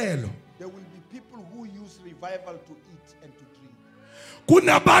kwemvuselelo there will be people who use revival to eat and to drink.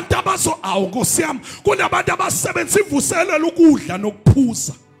 kunabantu abazo awu Nkosi yami, kunabantu abasebenzisa imvuselelo ukudla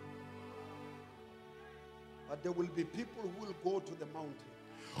nokuphuza. But there will be people who will go to the mountain.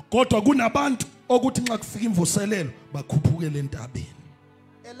 Kodwa kunabantu okuthi nxa kufika imvuselelo bakhuphukele entabeni.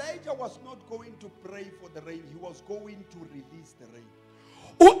 Elijah was not going to pray for the rain. He was going to release the rain.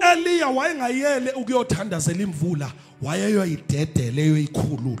 uEliya wayengayele ukuyothandazela imvula, wayeyoyidedele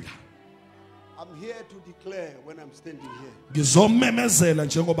eyoyikhulula. I'm here to declare when I'm standing here. Ngizomemezela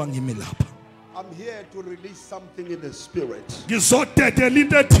njengoba ngimi lapha. I'm here to release something in the spirit Ngizodedela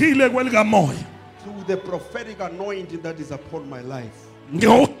into ethile kwelikamoya. through the prophetic anointing that is upon my life.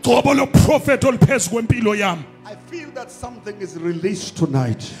 Ngiyogcobo loprofeti oluphezu kwempilo yami. I feel that something is released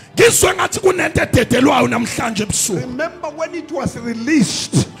tonight. Ngizwe ngathi kunento ededelwayo namhlanje ebusuku. Remember when it was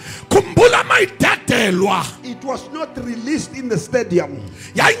released, Khumbula mayidedelwa. it was not released in the stadium.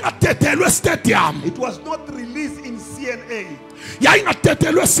 Yayingadedelwe stadium. It was not released in CNA.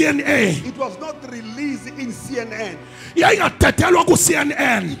 Yayingadedelwe CNA. It was not released in CNN. Yayingadedelwa ku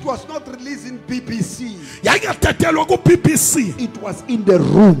CNN. It was not released in BBC. Yayingadedelwa ku BBC. It was in the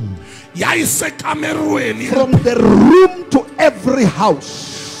room. Yayisekamerweni. From the room to every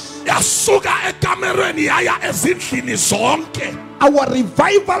house. Yasuka ekamerweni yaya ezindlini zonke. Our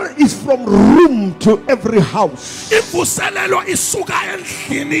revival is from room to every house. Imvuselelo isuka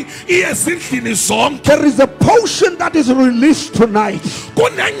endlini iye ezindlini zonke. There is a portion that is released tonight.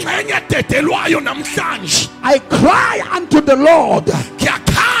 Kunengxenye ededelwayo namhlanje. I cry unto the Lord,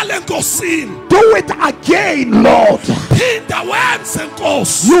 Ngiyakhala enkosini. do it again, Lord. Phinda wenze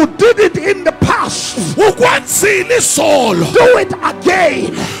Nkosi. You did it in the past. Ukwenzile izolo. Do it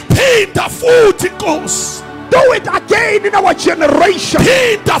again. Phinda futhi Nkosi. Do it again in our generation.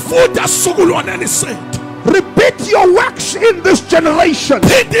 Phinda futhi asizukulwaneni sethu. Repeat your works in this generation.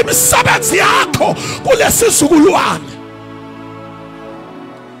 Phinda imisebenzi yakho kulesi sizukulwane.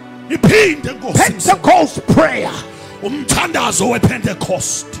 Iphinde Nkosi. Pentecost prayer. Umthandazo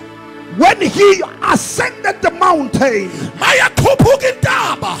wePentecost. When he ascended the mountain, Mayakhuphuka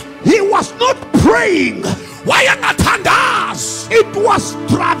intaba. he was not praying. Wayengathandazi. It was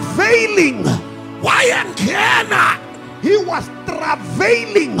travailing. Wayengena He was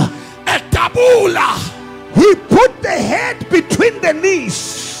travailing. edabula. He put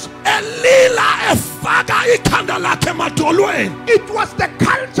elila efaka ikhanda lakhe emadolweni. It was the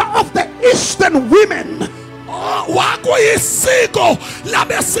culture of the Eastern women. Wakuyisiko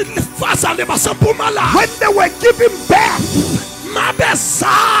labesifazane basempumalanga. When they were giving birth,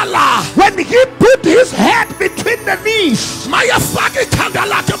 mabezala, when he put his head between the knees, mayefaka ikhanda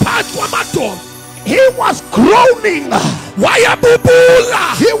lakhe phakathi kwamadolo, he was groaning.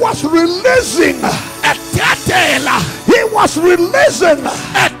 wayebubula, He was releasing. ededela, He was releasing.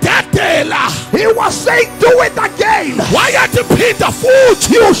 ededela, He was saying, do it again. wayediphinda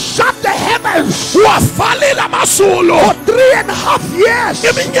futhi. You shut the heavens Wavalile amazulu for 3.5 years.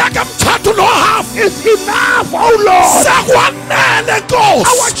 iminyaka emithathu nohafu. Is enough, oh Lord. Sekwanele Our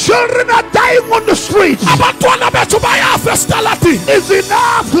Nkosi. children are dying on the streets. Abantwana bethu bayafa esitaladini. Is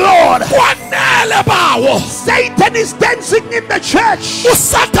enough, Lord. Kwanele bawo. Satan is dancing in the church.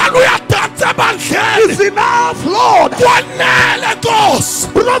 uSathane uyadansa Is ebandleni. enough, Lord. Kwanele Nkosi.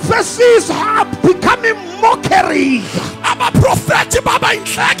 Prophecies are becoming mockery. Abaprofethi baba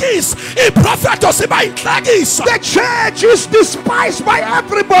inhlekisa. Iprofeto siba inhlekisa. The church is despised by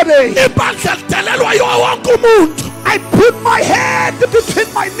everybody. Ibandla lidelelwa yiwo wonke umuntu. I put my head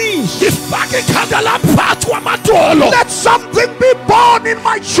between my knees. Ngifaka ikhanda lami phakathi kwamadolo. Let something be born in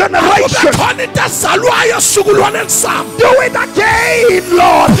my generation. Kubekhona into ezalwayo esizukulwaneni sami. Do it again,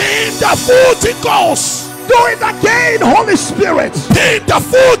 Lord. Phinda futhi Nkosi. Do it again, Holy Spirit. Phinda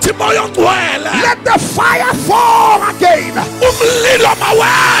futhi Moya Ongcwele. Let the fire fall again. Umlilo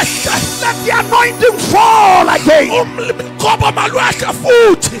mawehle. Let the anointing fall again. Umqobo malwehle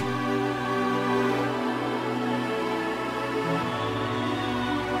futhi.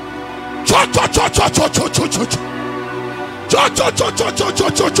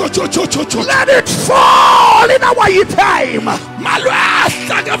 Let it fall in our time.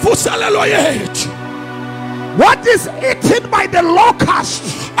 Malwehle ngemvuselelo yethu. What is eaten by the locust,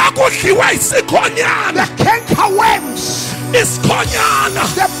 Akudliwe isikhonyana. the cankerworms, Isikhonyana.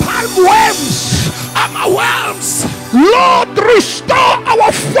 the palmworms. Ama-worms. Lord, restore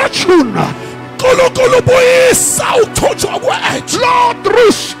our fortune. Nkulunkulu buyisa ukuthunjwa kwethu. Lord,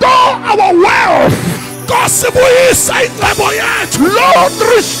 restore our wealth. Nkosi buyisa ingcebo yethu. Lord,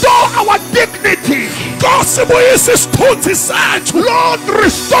 restore our dignity. Nkosi buyisa isithunzi sethu. Lord,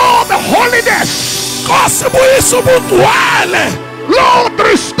 restore the holiness. Nkosi buyisa ubungcwele. Lord,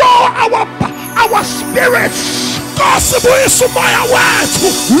 restore our spirits. Nkosi buyisa umoya wethu.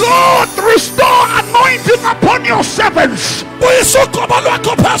 Lord, restore anointing upon your servants. Buyisa uqobo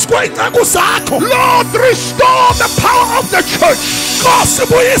lwakho phezu kwey'nceku zakho. Lord, restore the power of the church. Nkosi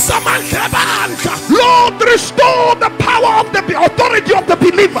buyisa amandla ebandla. Lord, restore the power of the authority of the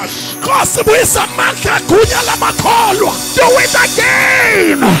believers. Nkosi buyisa amandla egunya lamakholwa. Do it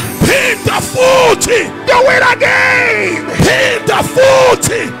again. Phinda futhi. Do it again. Phinda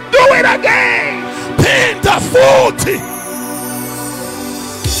futhi. Do it again. Phinda futhi.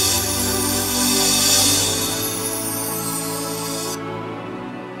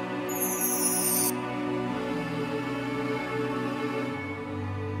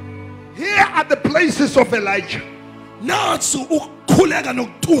 Here are the places of Elijah. Nansi ukukhuleka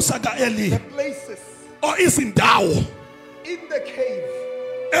nokuthusa The ka-Eliya. places O izindawo in the cave,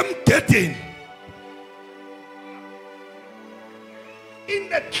 emgedeni, in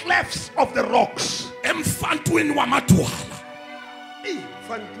the clefts of the rocks. emfantwini wamadwala.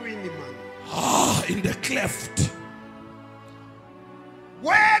 In the cleft.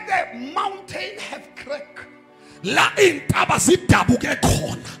 Where the mountain have cracked, La intaba zidabuke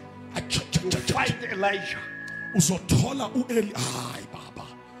khona. you find Elijah. Uzothola u-Eli. Hayi baba.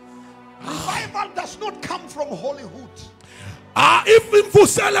 Revival does not come from Hollywood. If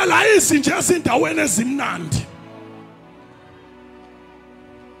imvuselelo ayizinje ezindaweni ezimnandi.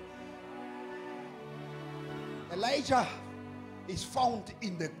 Elijah is found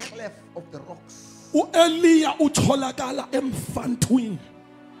in the cleft of the rocks. U-Eliya utholakala emfantwini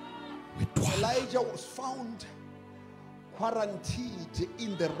wedwala. Elijah was found quarantined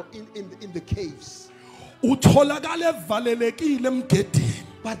in the caves. Utholakala evalelekile emgedeni.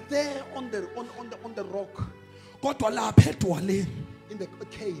 But there on the rock, Kodwa lapha edwaleni, in the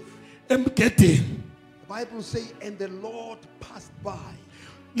cave, emgedeni, the Bible says, and the Lord passed by.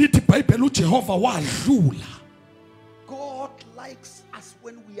 lithi iBhayibheli uJehova wadlula. God likes us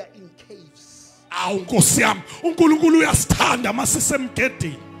when we are in caves. Awu Nkosi yami, uNkulunkulu uyasithanda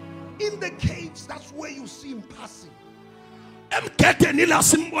masisemgedeni. In the caves, that's where you see him passing. Emgedeni la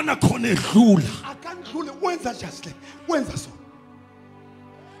simbona khona edlula. I can't rule it. When's that just like? When's that so?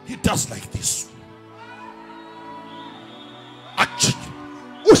 He does like this. Actually,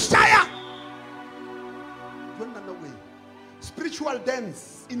 Ushaya! spiritual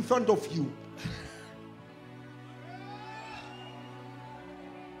dance in front of you.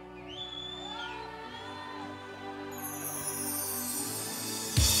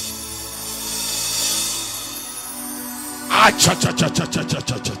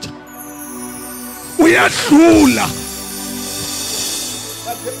 Uyadlula.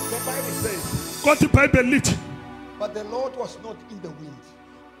 But the Bible says, Kodwa iBhayibheli lithi but the Lord was not in the wind.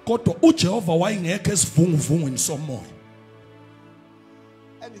 kodwa uJehova wayengekho esivunguvungwini somoya.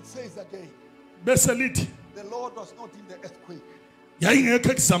 And it says again, Bese lithi the Lord was not in the earthquake.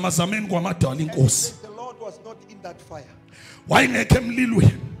 yayingekho ekuzamazameni kwamadwala And it inkosi. says the Lord was not in that fire. Wayengekho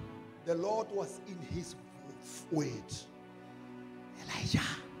emlilweni. The Lord was in his word. Elijah.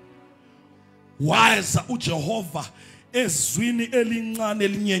 Waza uJehova ezwini elincane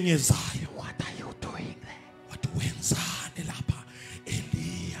elinyenyezayo. What are you doing there? Wathi wenzani lapha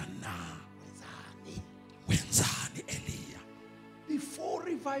Eliya na? Wenzani Eliya? Before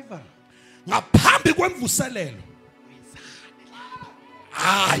revival. Ngaphambi kwemvuselelo.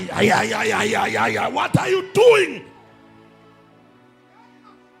 Ay, what are you doing?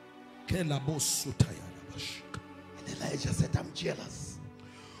 And Elijah said, I'm jealous.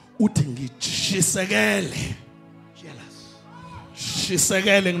 Uthi ngitshisekele. Jealous.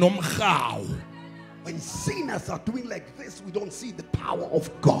 Shisekele nginomhawu. When sinners are doing like this, we don't see the power of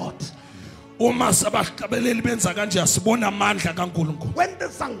God. Uma sabahlabeleli benza kanje asibona amandla kaNkulunkulu. When the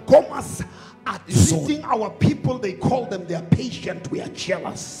Sangomas are treating our people, they call them, they are patient, we are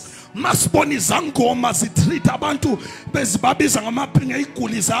jealous. Masibona izangoma zitreat abantu bezibabiza ngamaphinga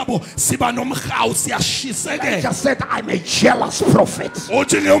iguli zabo siba nomhawu siyashisekela. Elijah said, I'm a jealous prophet.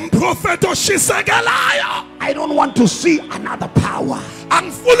 Uthi ngiyumprofeti oshisekelayo. I don't want to see another power.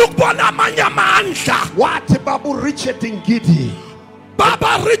 Angifuni ukubona amanye amandla. What Babu Richard Ngidi?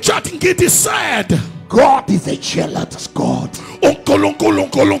 Baba Richard Ngidi said, God is a jealous God.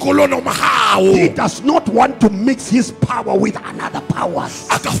 uNkulunkulu nomhawu. He does not want to mix his power with another powers.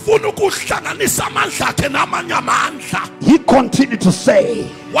 Akafuni ukuhlanganisa amandla akhe namanye amandla. He continued to say,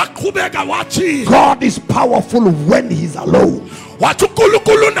 Waqhubeka wathi God is powerful when he's alone. wathi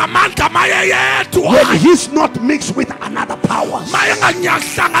uNkulunkulu namandla maye yedwa. When he's not mixed with another powers. Maye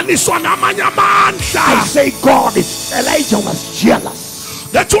nganyahlanganiswa namanye I amandla. say God is, Elijah was jealous.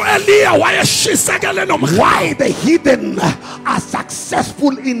 Lethu Eliya wayeshisekele nomhawu. Why the heathen are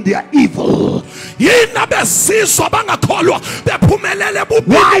successful in their evil? Yini abezizwa bangakholwa bephumelele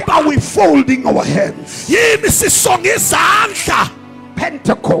Why bubili? are we folding our hands? Yini sisonga izandla?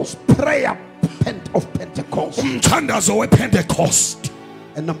 Pentecost, prayer of Pentecost. Umthandazo wePentecost.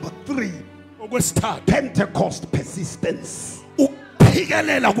 And number 3, Okwesithathu Pentecost persistence.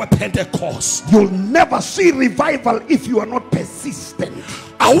 ukuphikelela kwePentecost. You'll never see revival if you are not persistent.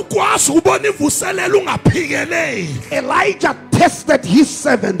 Awukwazi ukubona ivuselelo ungaphikeleli. Elijah tested his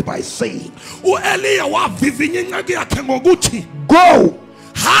servant by saying, uEliya wavivinya inceku yakhe ngokuthi go.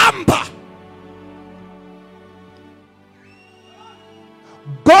 hamba.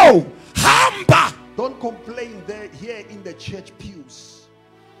 Go. Hamba. Don't complain there here in the church pews.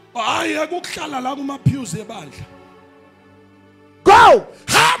 Hayi ukuhlala la kuma pews ebandla. Go.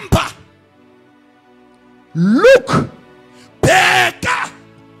 Hamba. Look Bheka.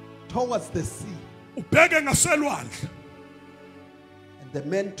 towards the sea. Ubheke ngaselwandle. And the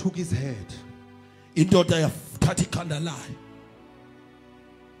man took his head. Indoda yathatha ikhanda layo.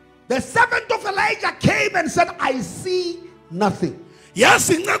 The servant of Elijah came and said, I see nothing. Yes,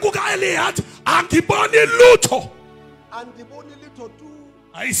 inceku kaEliya yathi angiboni lutho. And the bony little too.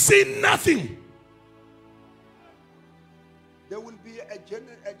 I see nothing. There will be a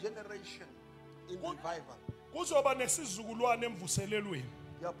generation in revival. Kuzoba nesizukulwane emvuselelweni.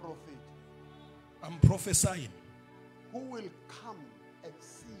 Your prophet, I'm prophesying. who will come and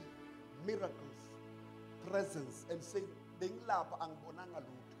see miracles, presence, and say, "Bengilapha angibonanga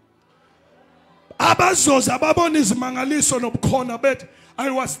lutho." Abazoza babona izimangaliso nobukhona bethi I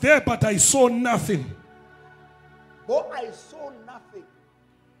was there but I saw nothing. But I saw nothing.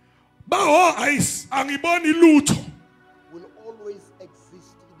 Bawo angiboni lutho. Will always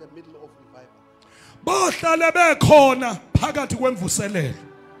exist in the middle of revival. Bohlale bekhona phakathi kwemvuselelo.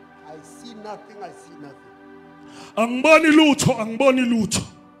 I see nothing. I see nothing. Angiboni lutho.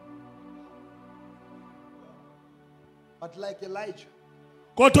 But like Elijah,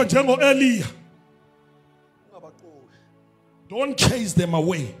 Kodwa njengoEliya, ungabaxoshi. don't chase them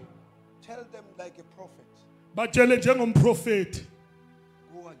away. Tell them like a prophet, Batshele njengomprofeti.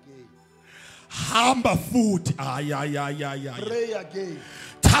 go again. Hamba futhi. Pray again.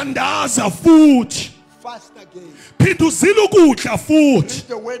 Thandaza futhi. fast again. Phinda uzile ukudla futhi. Read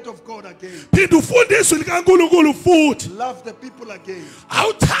the word of God again. Phinda ufunde izwi likaNkulunkulu futhi. Love the people again.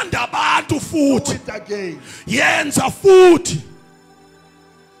 Awuthanda abantu Do futhi. it again. Yenza futhi.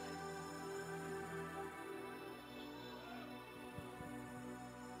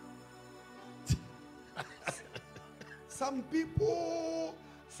 Some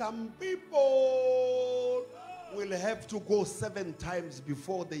people will have to go 7 times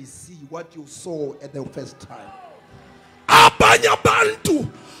before they see what you saw at the first time. Abanye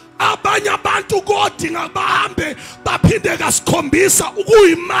abantu kodinga bahambe baphinde kasikhombisa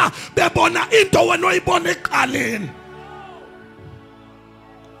ukuyima bebona into wena oyibona eqaleni.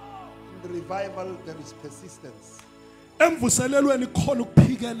 In the revival there is persistence. Emvuselelweni khona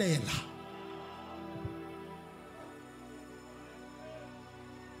ukuphikelela.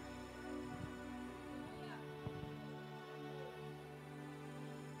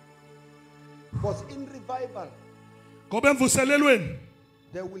 Because in revival Ngoba emvuselelweni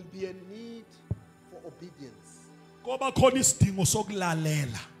there will be a need for obedience. ngoba khona isidingo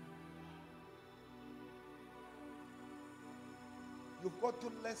sokulalela. You've got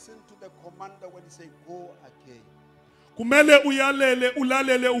to listen to the commander when he say go again. Kumele uyalele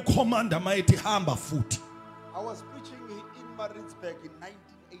ulalele ukhomanda mayithi hamba futhi. I was preaching in Maritzburg in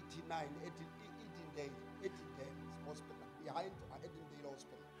 1989 at Edendale Hospital, behind Edendale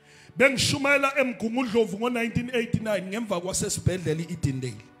Hospital. Bengishumayela eMgungundlovu ngo1989 ngemva kwasesibhedlela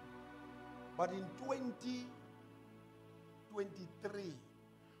iEdendale. But in 2023,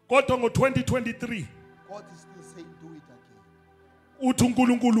 Kodwa ngo2023 God is still saying do it again. uthi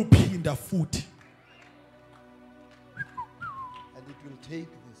uNkulunkulu uphinda futhi. And it will take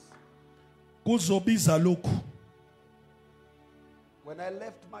this. Kuzobiza lokhu. When I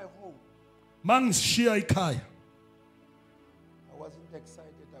left my home, Mangishiya ekhaya. I wasn't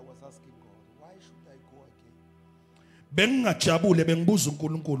excited. I was asking God, why should I go again? Bengingajabule bengibuza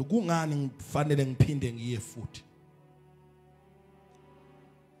uNkulunkulu kungani ngifanele ngiphinde ngiye futhi.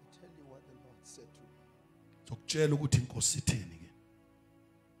 I'll tell you what the Lord said to me. Zokutshela ukuthi inkosi ithini ke.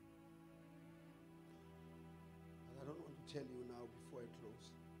 And I don't want to tell you now before I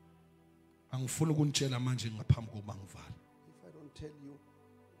close. Angifuni ukunitshela manje ngaphambi kokuba ngivale. If I don't tell you,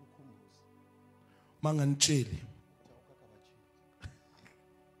 ukhumbuze. Manganitsheli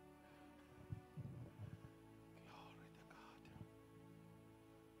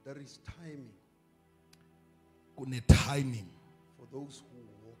There is timing kune timing for those who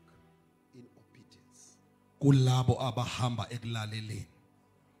walk in obedience. kulabo abahamba ekulaleleni.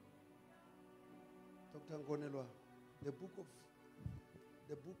 Dr. Ngonelwa, the book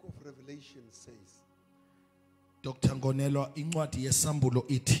of Revelation says, Dr. Ngonelwa incwadi yesambulo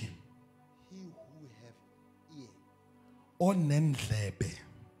ithi he who have ear, onendlebe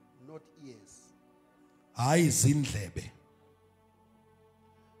not ears. hayi izindlebe.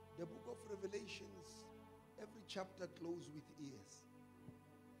 The book of Revelations, every chapter closes with ears.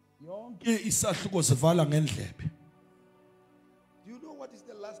 Yonke isahluko sivala ngendlebe. Do you know what is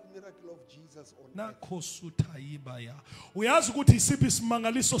the last miracle of Jesus on earth? Nakho suthayiba ya. Uyazi ukuthi isiphi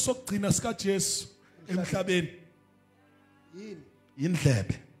isimangaliso sokugcina sika Jesu emhlabeni? Yini?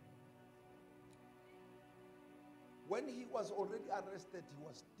 Indlebe. When he was already arrested, he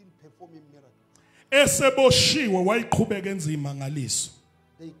was still performing miracles. Eseboshiwe wayiqhubeka enza imangaliso.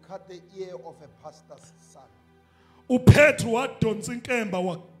 They cut the ear of a pastor's son. uPetru wadonsa inkemba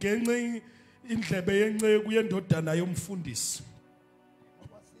wagenxa indlebe yenceku yendodana yomfundisi.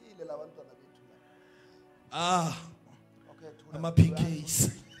 Abasile labantwana bethu la. Okay, Ama PKs.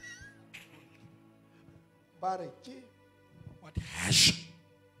 Bareki. What hash?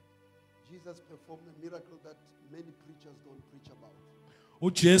 Jesus performed a miracle that many preachers don't preach about.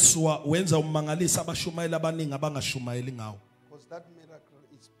 uJesu wenza umangalisa abashumayeli abaningi abangashumayeli ngawo. Because that miracle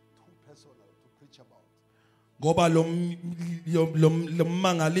is too personal to preach about. Ngoba lo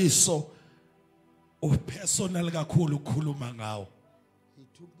mangaliso upersonal kakhulu ukukhuluma ngawo. He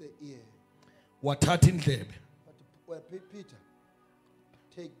took the ear. Wathatha indlebe. But Peter,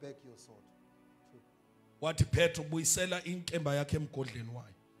 take back your sword. Wathi Petru buyisela inkemba yakhe emgodleni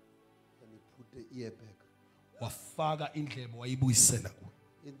wayo. And he put the ear back. Wafaka indlebe wayibuyisela kuyo.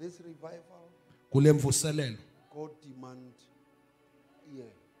 In this revival, Kule mvuselelo God demand ear.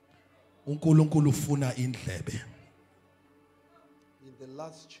 uNkulunkulu ufuna indlebe. In the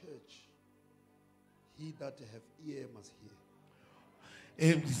last church, he that have ear must hear.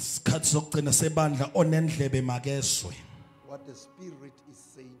 Isikhathi sokugcina sebandla onendlebe makezwe. What the Spirit is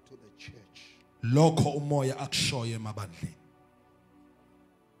saying to the church. Lokho umoya akushoyo emabandleni.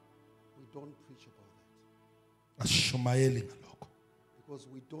 We don't preach about that. Asishumayeli ngalokho. Because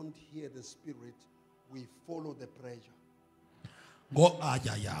we don't hear the Spirit we follow the pressure.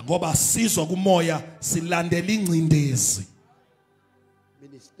 Ngoba sizwa kumoya silandela ingcindezi.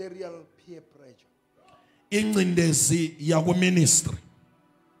 Ministerial peer pressure. Ingcindezi yaku ministry.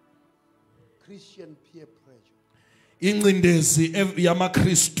 Christian peer pressure. Ingcindezi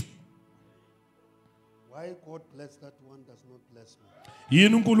yamaKristu. Why God bless that one does not bless me?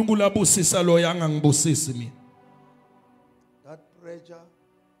 Yini uNkulunkulu abusisa lo yangangibusisi mina? That pressure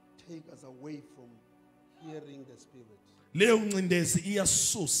take us away from hearing the Spirit. Leyo ngcindezi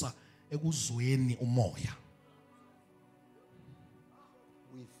iyasusa ekuzweni umoya.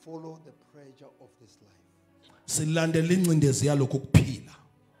 We follow the pressure of this life. Silandela ingcindezi yalokho kuphila.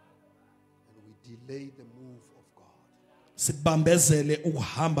 And we delay the move of God. Sibambezele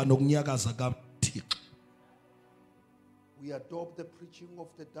ukuhamba nokunyakaza kaThixo. We adopt the preaching of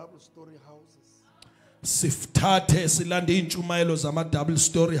the double-story houses. Sifithathe silande intshumayelo zama double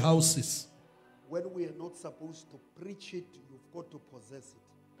story houses. When we are not supposed to preach it, you've got to possess it.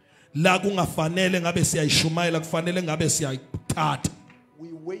 La kungafanele ngabe siyayishumayela kufanele ngabe siyayithatha.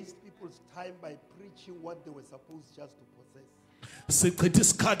 We waste people's time by preaching what they were supposed just to possess. Sichitha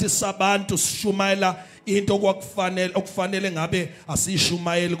isikhathi sabantu sishumayela into okufanele ngabe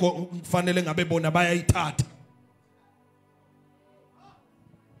asishumayeli kufanele ngabe bona bayayithatha.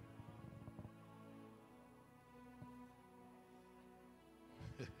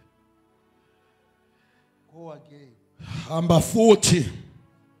 Go again. Hamba futhi.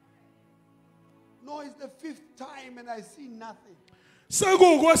 No, it's the 5th time and I see nothing.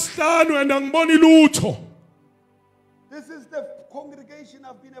 Sekukwesihlanu and angiboni lutho. This is the congregation.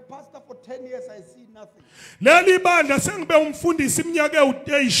 I've been a pastor for 10 years. I see nothing. Leli bandla sengibe umfundisi iminyaka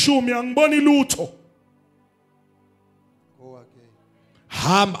eyishumi angiboni lutho. Go again.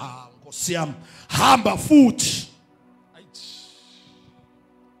 Hamba Nkosi yami, hamba futhi.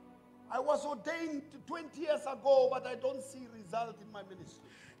 I was ordained 20 years ago, but I don't see result in my ministry.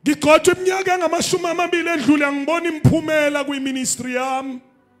 Ngigcotha iminyaka engamashumi amabili edlule angiboni imphumela kwiministry yami.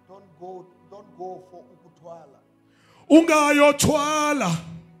 Don't go for ukuthwala. Ungayothwala.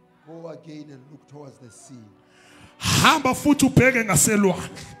 Go again and look towards the sea. Hamba futhi ubheke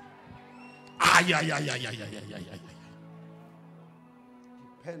ngaselwandle. Ay.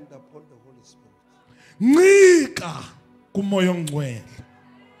 Depend upon the Holy Spirit. Ncika kumoya ongcwele.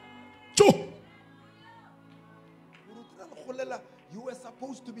 Ralekholela, you were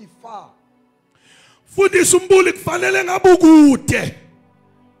supposed to be far. Fundisa umbuli kufanele ngabe ukude.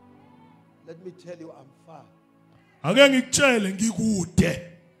 Let me tell you, I'm far. Ake ngikutshele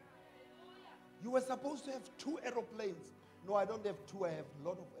ngikude. You were supposed to have 2 aeroplanes. No, I don't have 2. I have a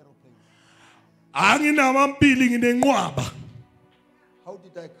lot of aeroplanes. Anginamabili nginenqwaba. How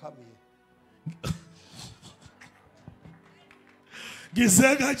did I come here?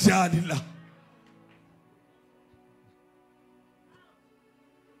 Ngize kanjani la?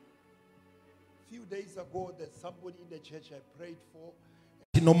 Few days ago, there's somebody in the church I prayed for.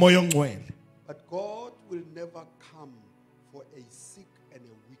 Nomoya ongcwele. But God will never come for a sick and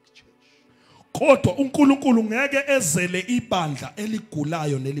a weak church. Kodwa uNkulunkulu ngeke ezele ibandla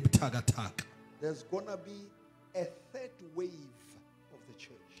eligulayo nelibuthakathaka. There's gonna be a 3rd wave of the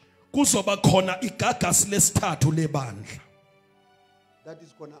church Kuzoba khona igagasi lesithathu lebandla. that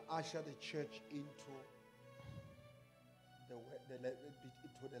is gonna usher the church into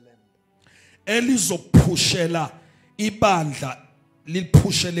the lamb. Elizophushela ibandla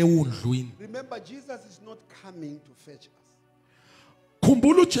liphushele undlwini. Remember, Jesus is not coming to fetch us.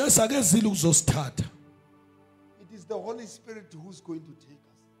 Khumbula uJesu akezile ukuzosithatha. It is the Holy Spirit who's going to take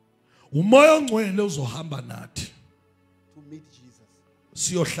us Umoya ongcwele uzohamba nathi to meet Jesus.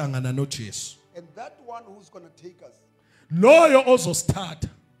 siyohlangana noJesu. And that one who's going to take us, Loyo ozosithatha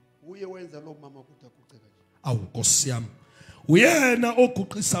uye wenza lo mama ukuthi aguqe kanje. awu Nkosi yami. Uyena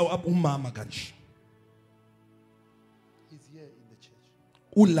oguqisa umama kanje. He's here in the church.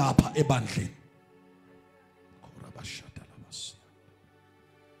 Ulapha ebandleni.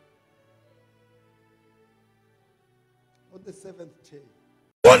 On the 7th day,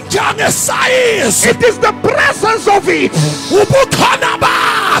 It is the presence of it.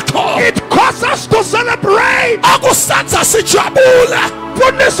 It causes us to celebrate.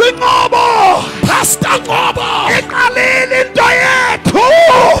 Fundisa inqobo. Iqalile into yethu.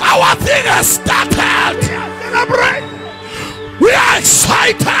 Our thing has started. Celebrate. We are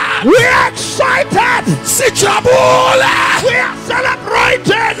excited. We are excited. Sijabule. We are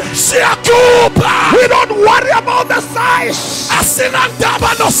celebrating. Siyakuba. We don't worry about the size.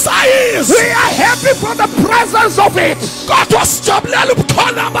 Asinandaba no size. We are happy for the presence of it. Kodwa sijabulela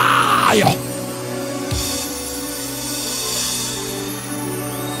ubukhona bayo.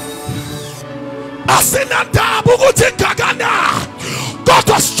 asinandaba ukuthi gagana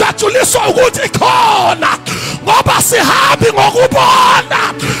kodwa sijatshuliswa ukuthi khona ngoba sihambi ngokubona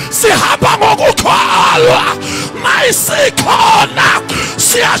sihamba ngokukholwa mayisikhona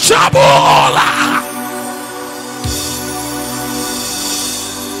siyajabula.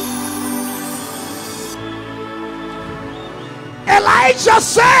 Elijah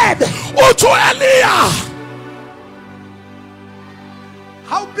said, uthi Eliya,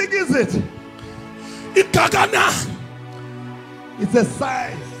 how big is it? igagana It's the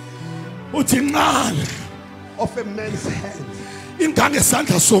size uthi ncane of a man's hand.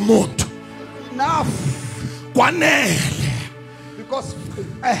 ingangesandla somuntu Enough, kwanele because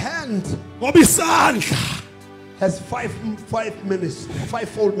a hand ngoba isandla has fivefold ministry.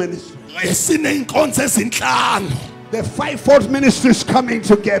 esineyinkonzo ezinhlanu. The fivefold ministry is coming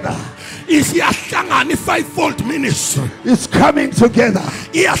together. Isiyahlangana i-fivefold ministry It's coming together.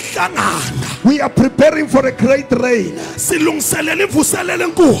 iyahlangana. We are preparing for a great rain. Silungiselela imvuselelo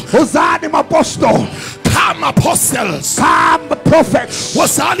enkulu. Wozani apostle, Come apostles, come prophets,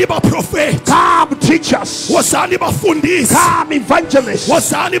 wozani baprofeti, come teachers, wozani bafundisi, come evangelists,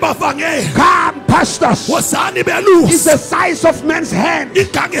 wozani bavangeli, come pastors. wozani It's belusi. the size of man's hand.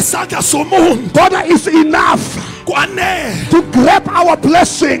 Igangesandla somuntu God is enough kwanele to grab our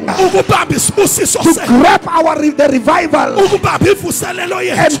blessing, ukubamba isibusiso to sethu, grab the revival ukubamba imvuselelo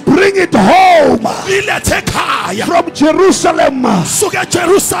and yethu bring it home ilethe ekhaya from Jerusalem suke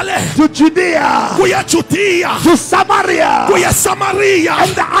eJerusalem to Judea kuya Judea to Samaria kuya Samaria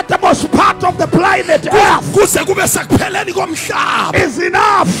and the uttermost part of the planet Earth. kuze kube sekupheleni komhlaba. Is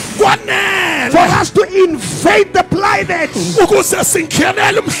enough for Kwanele us to invade the planet ukuze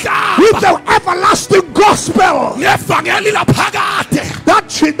singenele with umhlaba the everlasting gospel ngevangeli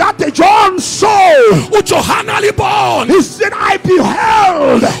laphakade. that John saw. uJohana libona He said, I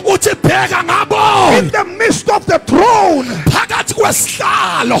beheld uthi bheka in ngabona the midst of the throne phakathi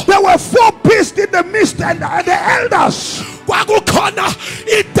kwesihlalo there were four beasts in the midst, and the elders, kwakukhona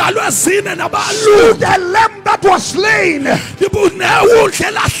idalwa ezine to nabalu the lamb that was slain. libunewundle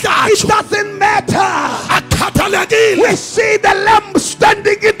It lahlatshwa doesn't matter. akhathalekile. We see the lamb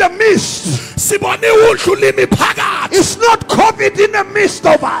standing in the midst. Sibone iwundlu limi phakathi. It's not COVID in the midst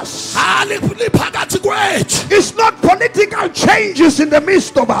of us. Liphakathi kwethu. It's not political changes in the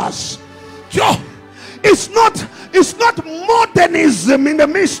midst of us. Yo, It's not modernism in the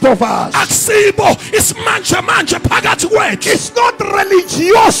midst of us. akusibo isimanje phakathi kwethu. It's not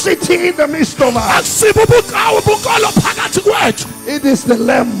religiosity in the midst of us. Akusibo ubuqhawe bunkolo phakathi kwethu. It is the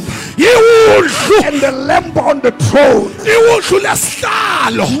lamb Iwundlu, and the lamb on the throne, iwundlu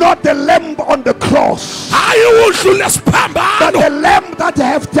lesihlalo. not the lamb on the cross, Hayi iwundlu but lesiphambano. the lamb that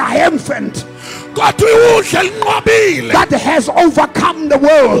have triumphant, Kodwa iwundlu elinqobile. that has overcome the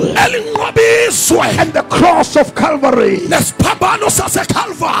world, Elinqobiswe and the cross of Calvary. lesiphambano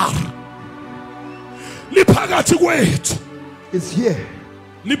saseKalvari. Liphakathi kwethu. Is here.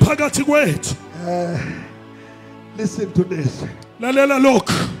 Liphakathi kwethu. Listen to this. Lalela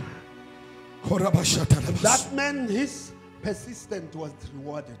lokhu. Khorabashathalabas. That man, his persistence was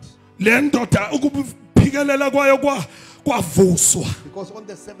rewarded. Le ndoda ukuphikelela kwayo kwavuswa. Because on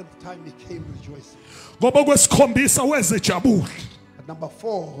the seventh time he came rejoicing. Ngoba kwesikhombisa wezejabule. And number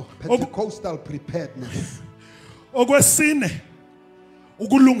 4, Pentecostal preparedness. Okwesine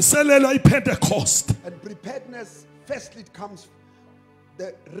ukulungiselela iPentecost. And preparedness, firstly, it comes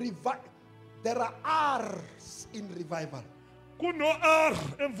there are R's in revival. Kuno R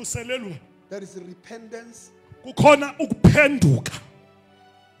emvuselelweni. There is repentance, Kukhona ukuphenduka.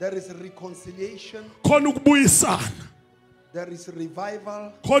 there is reconciliation, Khona ukubuyisana. there is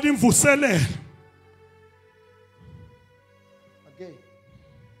revival. Khona imvuselelo. Again,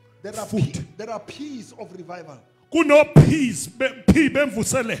 there are Food. there are P's of revival: Kuno P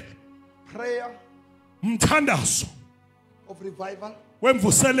bemvuselelo. prayer Umthandazo of revival,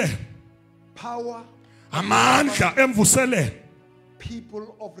 wemvuselelo. power, Amandla emvuselelo.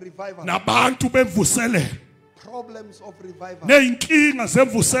 people of revival, Nabantu bemvuselelo. problems of revival, Neyinkinga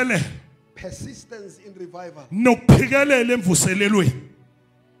zemvuselelo. persistence in revival. Nokuphikelela emvuselelweni.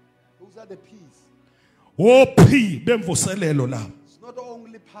 Those are the P's. P bemvuselelo la. It's not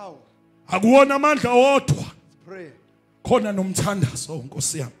only power, Akuwona amandla wodwa. it's prayer, Khona nomthandazo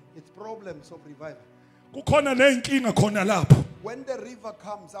Nkosi yami. it's problems of revival. Kukhona neyinkinga khona lapho. When the river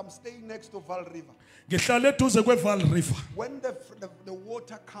comes, I'm staying next to Val River. Ngihlala eduze kweVal River. When the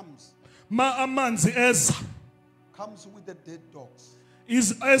water comes Amanzi eza with the dead dogs.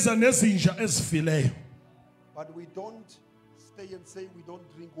 eza nezinja ezifileyo. But we don't stay and say we don't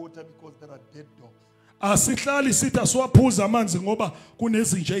drink water because there are dead dogs. Asihlali sithi asiwaphuza amanzi ngoba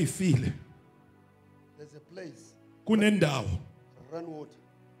kunezinja ezifile. There's a place, kunendawo run water,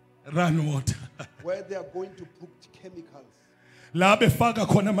 run water where they are going to put chemicals la befaka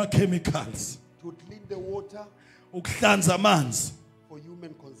khona ama chemicals to clean the water ukuhlanza amanzi for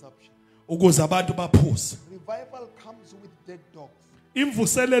human consumption. ukuze abantu baphuze. Revival comes with dead dogs.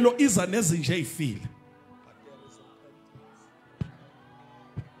 Imvuselelo iza nezinja ezifile.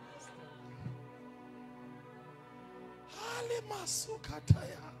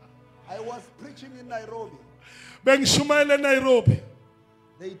 I was preaching in Nairobi. Bengishumayela eNairobi.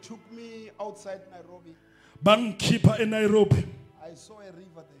 They took me outside Nairobi. Bangikhipha eNairobi. I saw a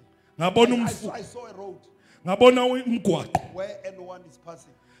river there. Ngabona I saw a road ngabona umgwaqo where N1 is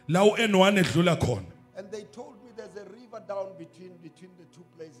passing. la uN1 edlula khona. And they told me there's a river down between the two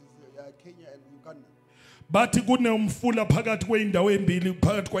places, Kenya and Uganda. Bathi kunemfula phakathi kweindawo embili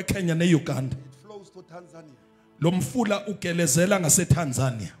phakathi kweKenya neUganda. It flows to Tanzania. Lo mfula ugelezela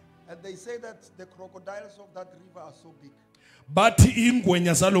ngaseTanzania. And they say that the crocodiles of that river are so big. Bathi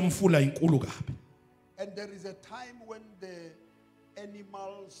ingwenya zalo mfula inkulu kabi. And there is a time when the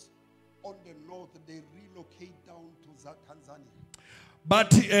animals on the north, they relocate down to Tanzania.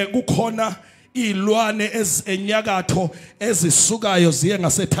 Bathi kukhona ilwane enyakatho ezisukayo ziye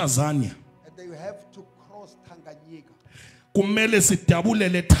ngaseTanzania. And they have to cross Tanganyika. Kumele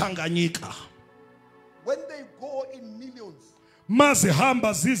sidabulele Tanganyika. When they go in millions,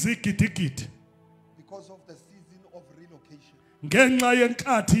 mazihamba zizigidigidi because of the season of relocation. ngenxa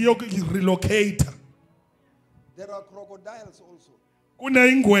yenkathi yokurelocate. There are crocodiles also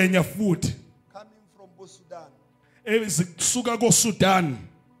Kuneyingwenya futhi coming from Sudan. ezisuka koSudan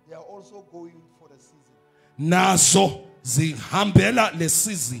They are also going for the season. nazo zihambela le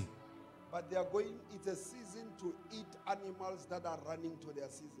season. But they are going, it's a season to eat animals that are running to their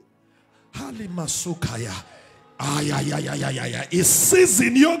season. Hali masukaya ayayayayaya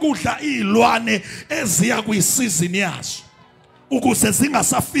isizini yokudla izilwane eziya kuyisizini yazo ukuze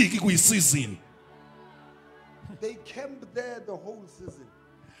zingasafiki kuyisizini. They camp there the whole season.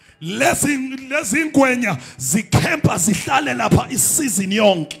 Lezi ngwenya zikempa zihlale lapha isizini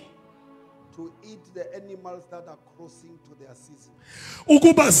yonke To eat the animals that are crossing to their season.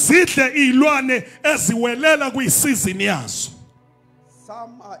 ukuba zidle izilwane eziwelela kuyisizini yazo.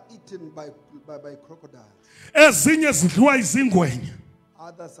 Some are eaten by crocodiles. Ezinye zidliwa izingwenya.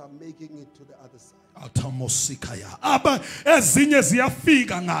 Others are making it to the other side. Athamosikaya aba ezinye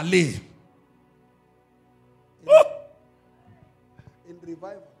ziyafika ngale. In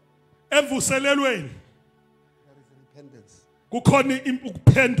revival, Emvuselelweni there is repentance. kukhona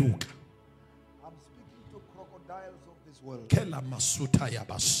ukuphenduka. I'm speaking to crocodiles of this world. Kela masutha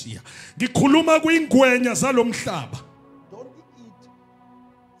yabashiya. Ngikhuluma kwingwenya zalomhlaba. Don't eat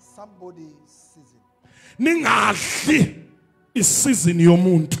somebody's season. Ningadli isizini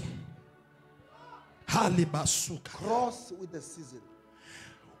yomuntu. Hali basuka. Cross with the season.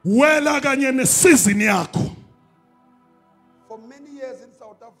 Wela kanye nesizini yakho. For many years in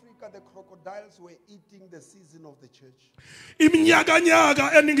South Africa, the crocodiles were eating the season of the church.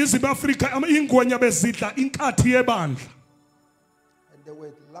 Iminyakanyaka eningizimu Afrika ingwenya bezidla inkathi yebandla. And they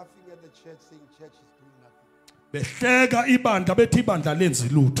were laughing at the church, saying church is doing nothing. Behleka ibandla bethi ibandla lenzi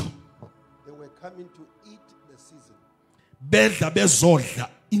lutho. They were coming to eat the season. Bedla bezodla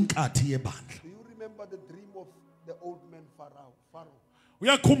inkathi yebandla. Do you remember the dream of the old man Pharaoh?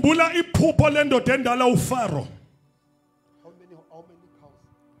 Uyakhumbula iphupho lendoda endala uFaro? How many cows?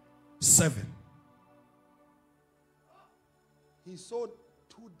 7. He saw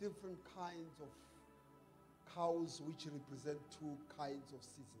 2 different kinds of cows which represent 2 kinds of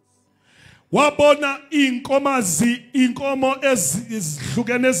seasons. Wabona inkomo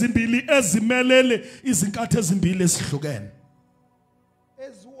ezihlukene ezimbili ezimelele izinkathi ezimbili ezihlukene.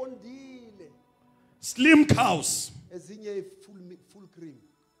 Eziwondile. Slim cows. Ezinye full cream.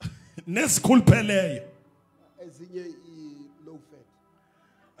 Nesikhulupheleyo. Ezinye low fat.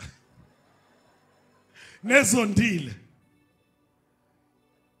 Nezondile.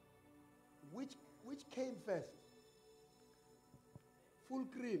 Which came first? Full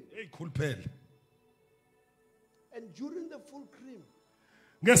cream. Eyikhuluphele. And during the full cream,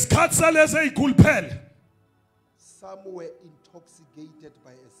 Ngesikhathi salezi eyikhuluphele. some were intoxicated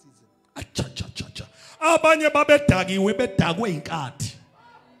by a season. Achachachacha. Abanye babedakiwe bedakwe inkathi.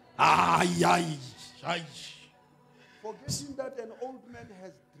 Ay. Forgetting that an old man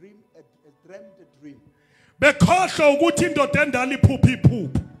has dreamed a dream. Bekhohlwa ukuthi indoda endala iphupha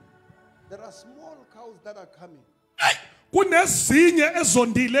iphupho. There are small cows that are coming. Kunezinye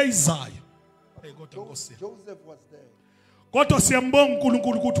ezondile izayo. Joseph was there Kodwa siyambonga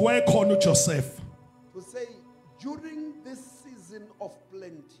uNkulunkulu ukuthi wayekhona uJoseph. to say, during this season of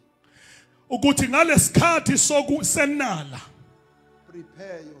plenty, ukuthi ngalesikhathi sokusenala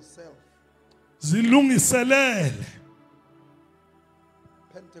prepare yourself. zilungiselele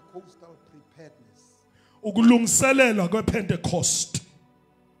Pentecostal preparedness. ukulungiselela kwePentecost.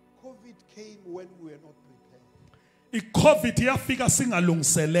 COVID came when we were not prepared. iCovid yafika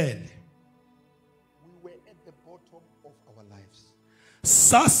singalungiselele. We were at the bottom of our lives.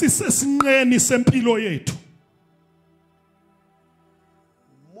 Sasisesinqeni sempilo yethu.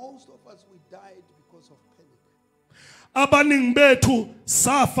 Most of us, we died because of panic. Abaningi bethu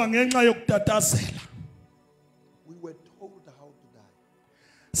safa ngenxa yokutatazela. We were told how to die.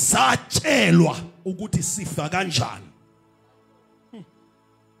 Satshelwa ukuthi sifa kanjani.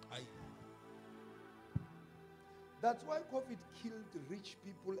 That's why COVID killed rich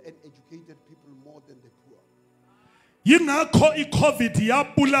people and educated people more than the poor. Yingakho iCovid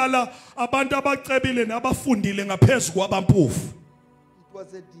yabulala abantu abacebile nabafundile ngaphezulu kwabampofu. It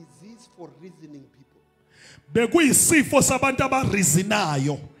was a disease for reasoning people. Bekuyisifo sabantu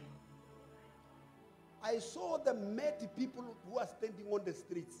abarizinayo. I saw the mad people who are standing on the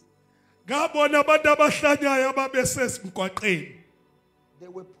streets. Ngabona abantu abahlanyayo ababesemgwaqeni. They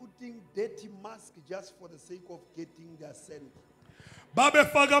were putting dirty masks just for the sake of getting their scent.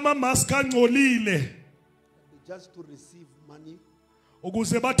 Babefaka ama-mask angcolile Just to receive money.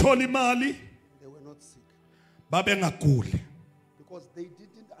 ukuze bathole imali. They were not sick. Babengaguli Because they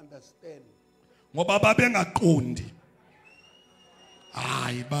didn't understand. ngoba babengaqondi.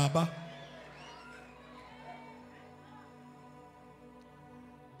 Hayi baba.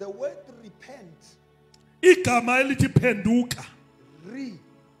 The word repent, Igama elithi phenduka, re,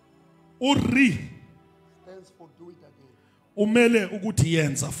 uri, stands for do it again. umele ukuthi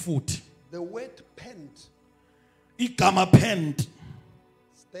yenza futhi. The word pent Igama pent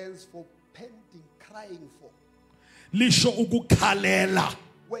stands for panting, crying for. lisho ukukhalela.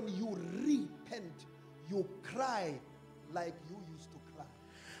 When you repent, you cry like you used to cry.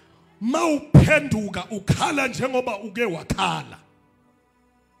 Mawuphenduka ukhala njengoba uke wakhala.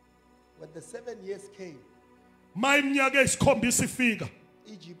 When the 7 years came, Mayiminyaka esikhombisa ifika,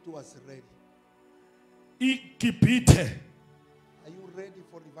 Egypt was ready. iGibhithe Are you ready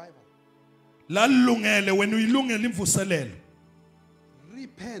for revival? lalungele wena uyilungele imvuselelo.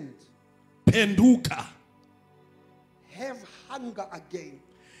 Repent. Phenduka. Have hunger again.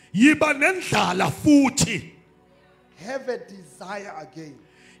 Yiba nendlala futhi. Have a desire again.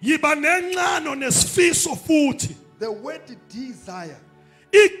 Yiba nenxano nesifiso futhi. The word desire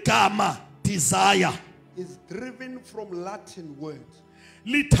Igama desire is driven from Latin word.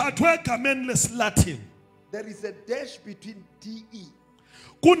 lithathwe egameni lesiLatin. There is a dash between DE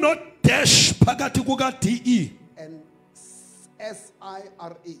Kuno dash phakathi kuka DE and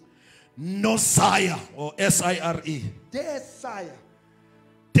SIRE. no sire or SIRE. Desire.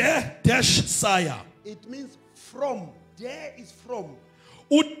 De dash sire. It means from. There is from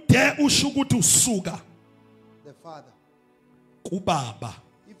Ude usho ukuthi usuka the Father. kubaba.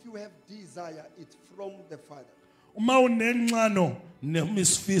 If you have desire, it's from the Father. Uma unenxano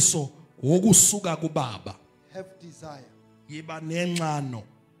nemisifiso wokusuka kubaba. Have desire. Yiba nenxano.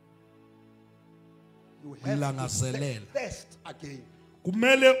 You have to Ulangazelela. thirst again.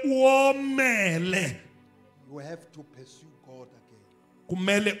 Kumele uomele. You have to pursue God again.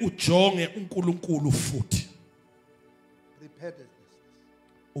 Kumele ujonge uNkulunkulu futhi. Preparedness.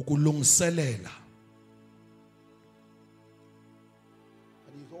 Ukulungiselela.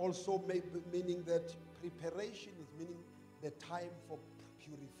 And he's also meaning that preparation is meaning the time for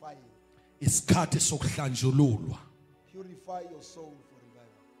purifying. Isikhathi sokuhlanjululwa. Purify your soul for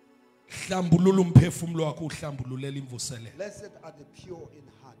revival. Hlambulula umphefumulo wakho uhlambululela imvuselelo. Blessed are the pure in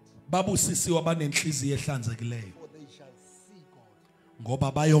heart, Babusisiwe abanenhliziyo ehlanzekileyo for they shall see God.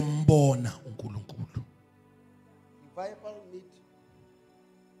 ngoba bayombona uNkulunkulu. Revival need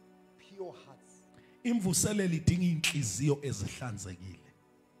pure hearts. Imvuselelo idinga inhliziyo ezihlanzekile.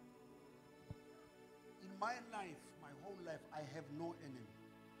 In my life, my whole life, I have no enemy.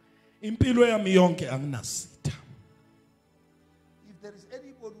 Impilo yami yonke anginasitha. If there is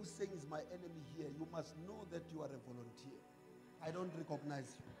anybody who's saying is my enemy here, you must know that you are a volunteer. I don't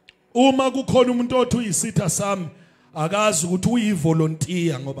recognize you. Uma kukhona umuntu othi uyisitha sami akazi ukuthi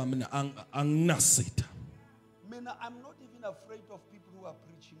uyivolunteer ngoba mina anginasitha. Mina, I'm not even afraid of people who are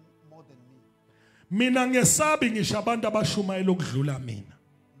preaching more than me. Mina ngesabi ngisho abantu abashumayela ukudlula mina.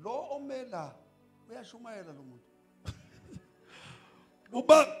 Lo omela uyashumayela lo muntu.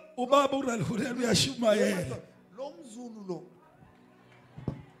 Ubaba uRalekholela uyashumayela. Lo mzulu lo.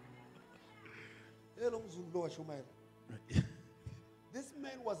 Lo mzulu lo washumayela. This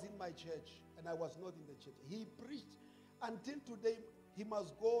man was in my church and I was not in the church. He preached until today. He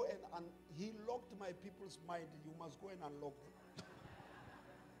must go and he locked my people's mind. You must go and unlock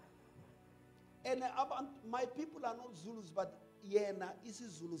them. And my people are not Zulus, but yena isi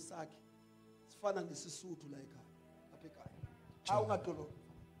Zulu saki. It's fun and it's Sotho like her.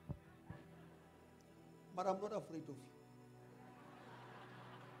 But I'm not afraid of you.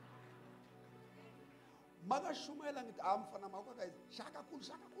 Maga shumaila ngithi amfana makho guys shaka kul.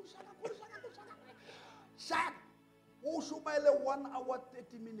 Shaka. Ushumaile 1 hour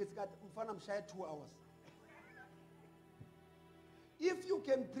 30 minutes got mfana mshaya 2 hours. If you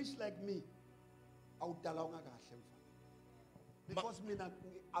can preach like me, awudala ungakahle mfana. Because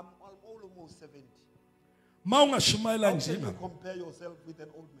I'm almost 70. Maungashumayela nje. You compare yourself with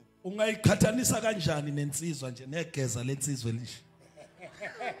an old man. Ungayikhathanisa kanjani nensizwa nje negeza lensizwe lisho.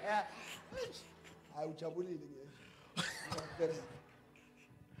 Awujabulile nje.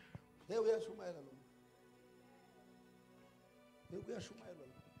 Hey uyashumayela lo.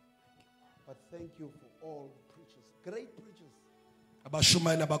 But thank you for all preachers, great preachers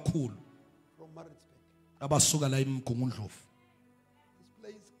Abashumayela abakhulu from Maritzburg. abasuka la eMgungundlovu. This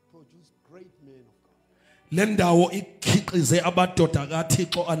place produced great men of God. Le ndawo ikhiqize abadoda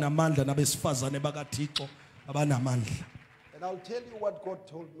kaThixo anamandla nabesifazane bakaThixo abanamandla. And I'll tell you what God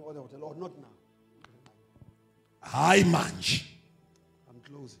told me or not now. Hayi manje. I'm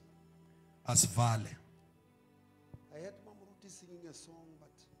closing. Asivale. I heard Mama Ruti singing a song, but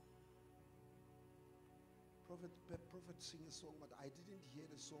Prophet sing a song, but I didn't hear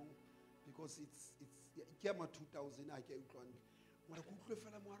the song because it's Kema 2000. I can't go.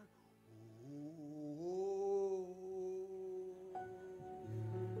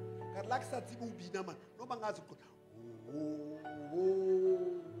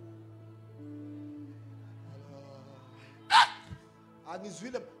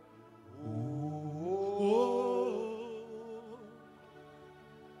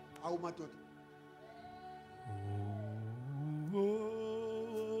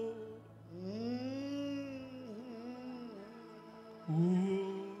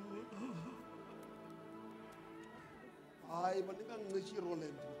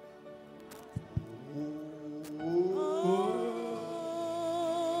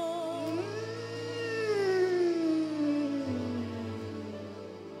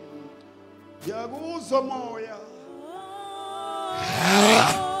 Yagusomoya.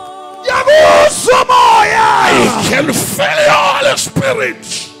 I can feel your Holy Spirit.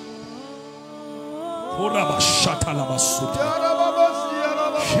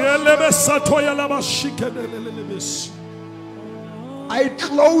 I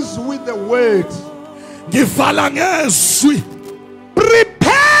close with the word.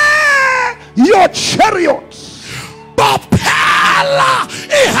 Prepare your chariots.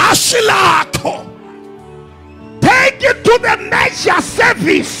 Take it to the major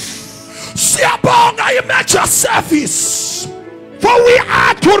service. For we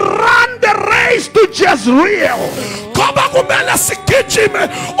are to run the race to Jezreel.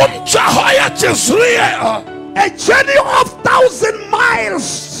 A journey of 1,000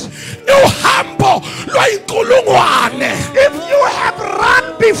 miles. If you have run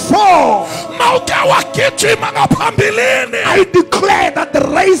before, I declare that the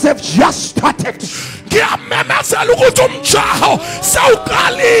race have just started.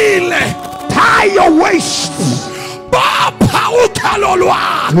 Tie your waist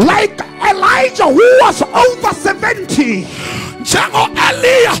like Elijah, who was over 70. He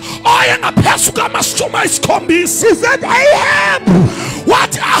said, Ahab,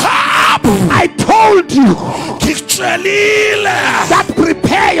 what Ahab? I told you that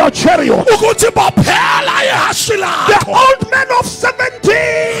prepare your chariot. The old man of 70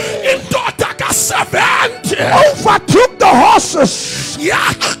 overtook the horses.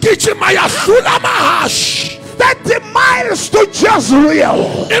 30 miles to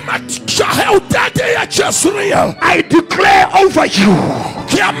Jezreel. I declare over you,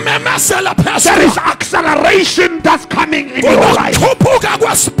 there is acceleration that's coming in your life.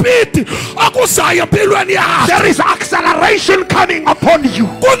 There is acceleration coming upon you.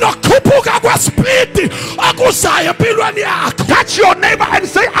 Touch your neighbor and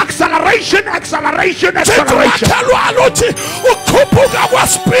say acceleration, acceleration, acceleration. Say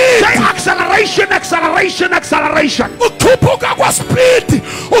acceleration, acceleration, acceleration.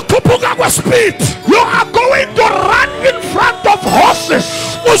 You are going to run in front of horses,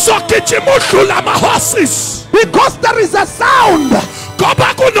 because there is a sound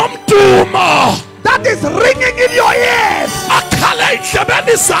that is ringing in your ears.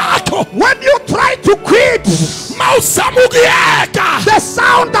 When you try to quit, The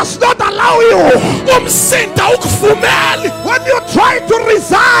sound does not allow you. When you try to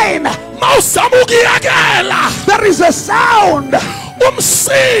resign, there is a sound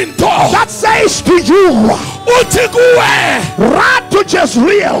that says to you, run to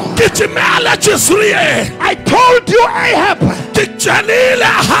Jezreel. I told you, Ahab,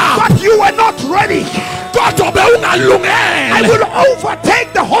 but you were not ready. I will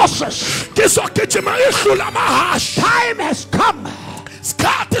overtake the horses. Time has come.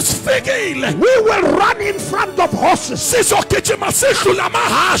 We will run in front of horses,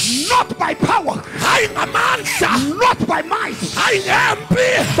 not by power, not by might,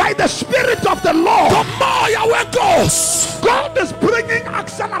 by the Spirit of the Lord. God is bringing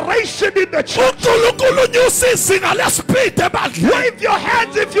acceleration in the church. Wave your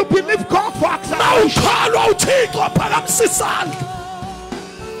hands if you believe God for acceleration.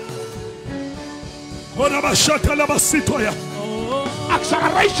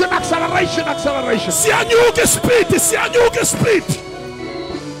 Acceleration, acceleration, acceleration.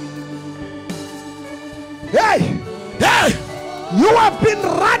 Hey, you have been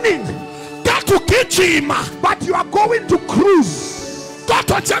running, but you are going to cruise.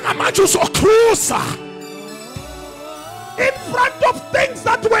 In front of things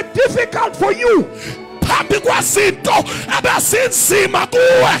that were difficult for you,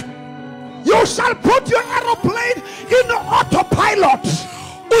 you shall put your aeroplane in autopilot.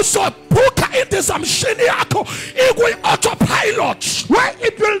 Where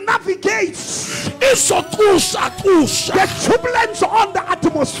it will navigate the turbulence on the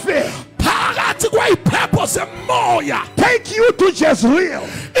atmosphere. Take you to Jezreel.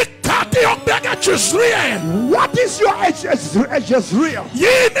 What is your Jezreel?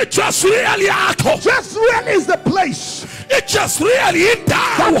 Jezreel is the place that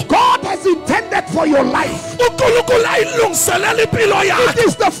God has intended for your life. It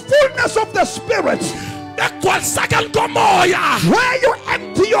is the fullness of the Spirit, where you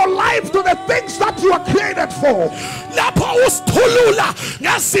empty your life to the things that you are created for.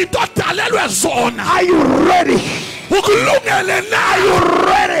 Are you ready? Are you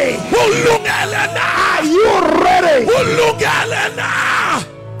ready? Are you ready?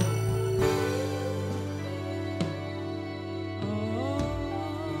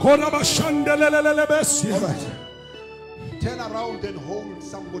 All right. Turn around and hold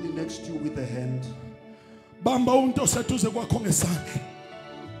somebody next to you with a hand.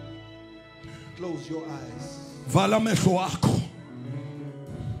 Close your eyes.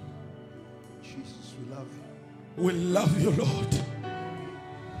 Jesus, we love you. We love you, Lord.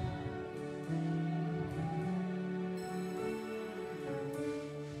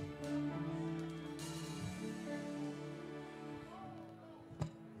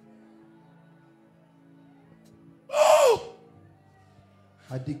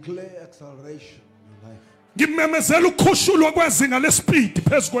 I declare acceleration in your life.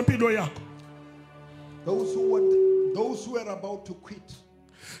 Those who are about to quit,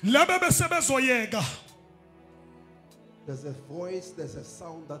 there's a voice, there's a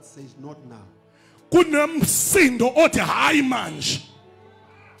sound that says not now.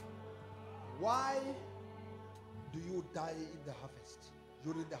 Why do you die in the harvest?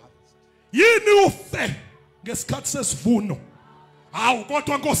 During the harvest. Awu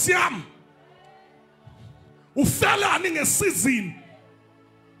kodwa Nkosi yami ufelani ngesizini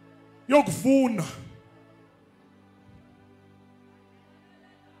yokuvuna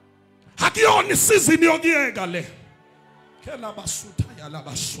akuyona isizini yokuyeka le kela basutha yala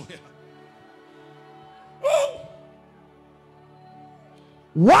basuya.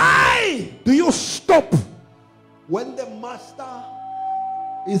 Why do you stop when the master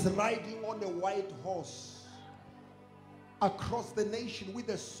is riding on a white horse across the nation with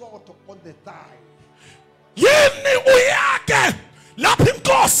a sword upon the thigh? Yini uyake lapho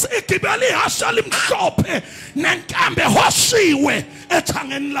inkosi igibele ihasha limhlophe nenkambe hoshiwe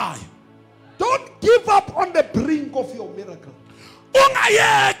ethangeni layo. Don't give up on the brink of your miracle.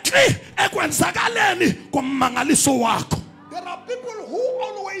 Ungayeki ekwenzakaleni kommangaliso wakho. There are people who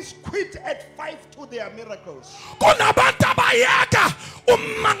always quit at 5 to their miracles. Kunabantu abayeka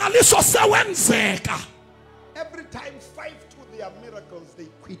ummangaliso sewenzeka. Every time 5 to their miracles, they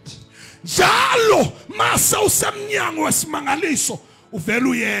quit. Jalo mase usemnyango wesimangaliso uvela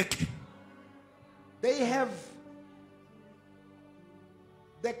uyeke. They have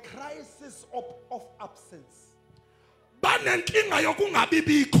the crisis of absence. Banenkinga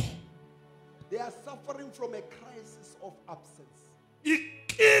yokungabibikho. They are suffering from a crisis of absence.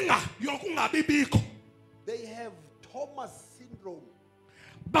 Ikinga yokungabibikho. They have Thomas syndrome.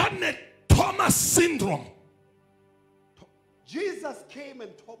 Bane Thomas syndrome. Jesus came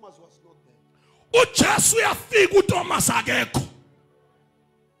and Thomas was not there. uJesu uyafika uThomas akekho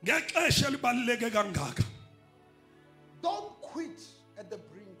ngexesha libaluleke kangaka. Don't quit at the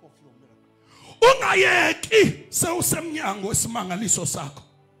brink of your miracle. Ungayeki sewusemnyango wesimangaliso sakho.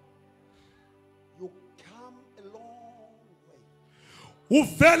 You come a long way.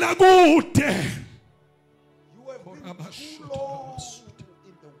 Uvela kude. You have been too long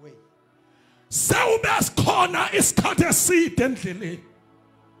in the way. Sewube sikhona isikhathi eside endleleni.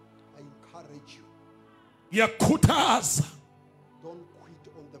 I encourage you. Yakhuthaza. Don't quit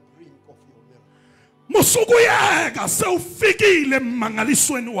on the brink of your miracle. Musukuyeka sewufikile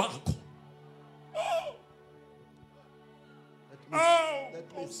emangalisweni wakho. Let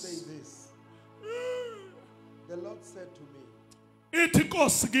me say this. The Lord said to me, Ithi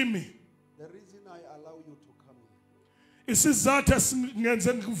Nkosi kimi, the reason I allow you to come here isizathu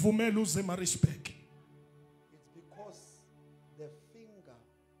esingenze ngivumele uze eMaritzburg. is because the finger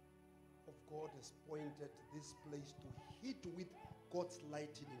of God has pointed this place to hit with God's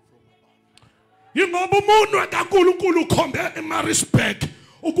lightning from above. Ingoba umunwe kaNkulunkulu ukhombe eMaritzburg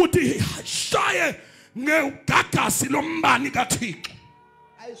ukuthi shaye ngegagasi lombani kaThixo.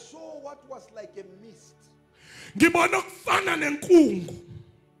 I saw what was like a mist Ngibona okufana nenkungu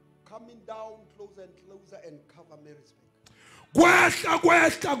coming down closer and closer and cover Mary'sburg.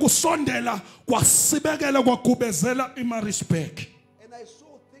 kwehla kusondela kwasibekela kwagubezela eMaritzburg. And I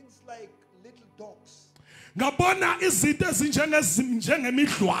saw things like little dogs Ngabona izinto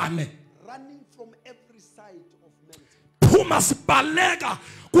ezinjengemidlwane running from every side of Mary'sburg. phuma sibaleka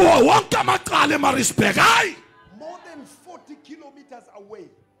kuwo wonke amaqala eMaritzburg. Hayi More than 40 kilometers away.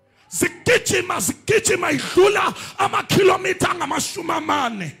 zigijima idlula amakhilomitha angamashumi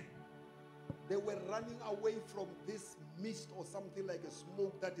amane. They were running away from this mist or something like a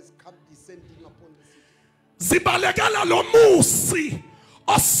smoke that is descending upon the city. Zibalekela lo musi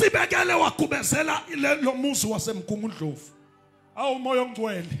osibekele wagubezela lo muzi wasemgungundlovu. Awu moya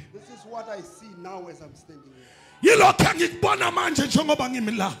ongcwele. This is what I see now as I'm standing here. Yilokho engikubona manje njengoba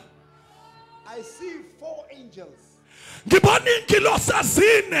ngimi la. I see 4 angels. Ngibona ingilosi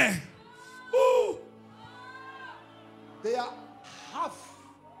ezine. They are half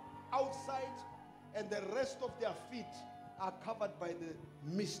outside and the rest of their feet are covered by the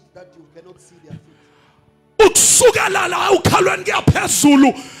mist that you cannot see their feet. Ukusukela la ukhalweni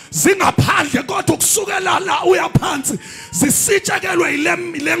kuyaphezulu zingaphandle kodwa ukusukela la uyaphansi zisitshekelwe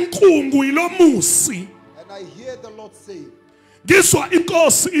ilenkungu ilomusi. And I hear the Lord say, Ngizwa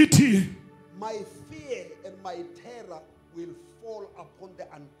inkosi ithi my fear and my terror will fall upon the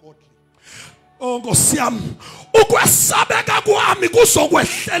ungodly. Nkosi yami ukwesabeka kwami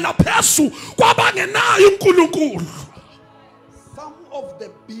kuzokwehlela phezulu kwabangenayo uNkulunkulu. Some of the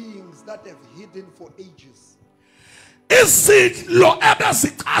beings that have hidden for ages, Izidlo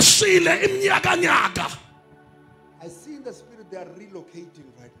ebezicashile iminyakanyaka I see in the spirit they are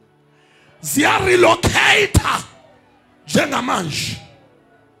relocating right now. ziyarelocate njengamanje.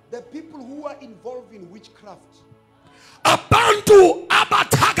 The people who are involved in witchcraft, Abantu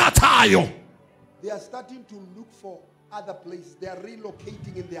abathakathayo they are starting to look for other places. They are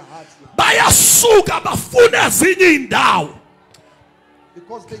relocating in their hearts now bayasuka bafuna ezinye indawo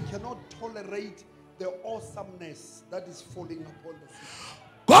because they cannot tolerate the awesomeness that is falling upon the city.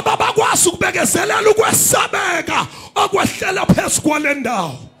 ngoba bakwazi ukubekezelela ukwesabeka okwehlela phezu kwale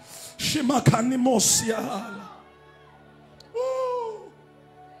ndawo. Shimakhani mosiyala.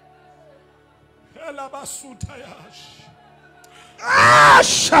 Hela basutha yashi.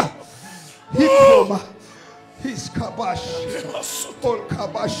 Asha! Hikoma. His kabash. All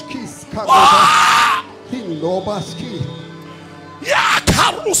kabash kiss kabash. King Lobaski.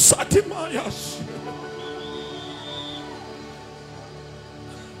 Yakarusati mayashi.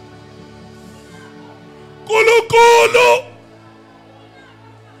 Kulu.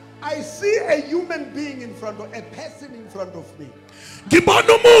 I see a human being in front of a person in front of me.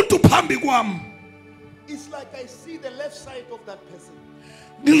 Ngibona umuntu phambi kwami. It's like I see the left side of that person.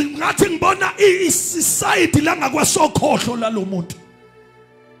 Ngathi ngibona isayidi la ngakwasokhohlo lalomuntu.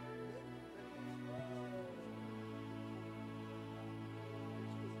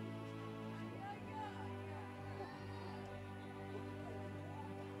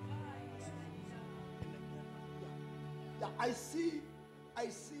 Yeah, I see a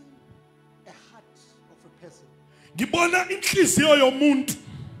heart of a person. Ngibona inhliziyo yomuntu.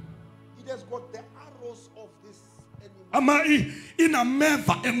 It has got the arrows of this animal.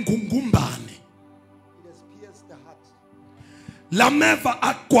 Inameva engungumbane. It has pierced the heart. Lameva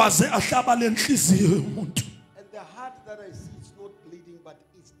akwaze ahlaba lenhliziyo yomuntu. And the heart that I see is not bleeding, but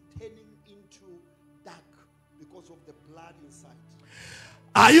it's turning into dark because because of the blood inside.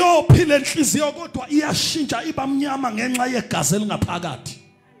 Ayophi lenhliziyo kodwa iyashintsha iba mnyama ngenxa yegazi elingaphakathi.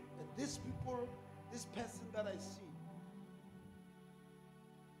 And these people, this person that I see,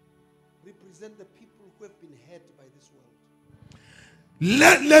 represent the people who have been hurt by this world.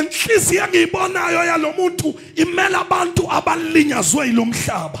 Lenhliziyo engiyibonayo yalomuntu imela abantu abalinyazwe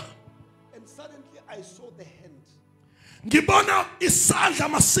yilomhlaba. And suddenly I saw the hand Ngibona isandla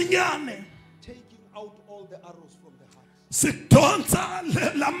masinyane taking out all the arrows from the heart. sidonsa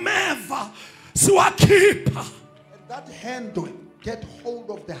lameva siwakhipha. And that hand will get hold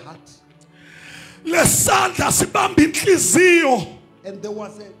of the heart. Lesandla sibamba inhliziyo. And there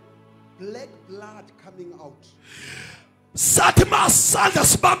was a black blood coming out. Sathi masandla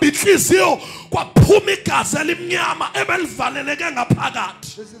sibamba inhliziyo kwaphuma igazi elimnyama ebelivaleleke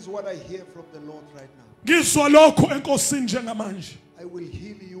ngaphakathi. This is what I hear from the Lord right now. Ngizwa lokho enkosini njengamanje. I will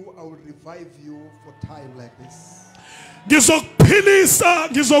heal you, I will revive you for time like this. Ngizokuphilisa,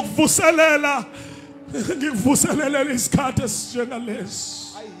 ngizokuvuselela. Ngikuvuselele isikhathi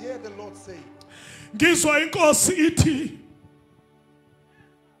esinjengalesi. I hear the Lord say, Ngizwa inkosi ithi,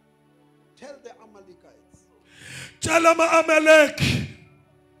 tell the Amalekites, tshela ama-Amaleki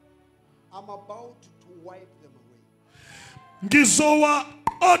I'm about to wipe them away. ngizowa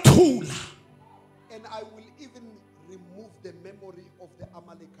othula. And I will even remove the memory of the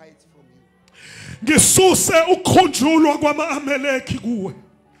Amalekites from you. Ngisuse ukukhunjulwa kwama-Amaleki kuwe.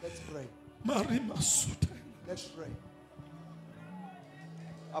 Let's pray. Marima suta. Let's pray.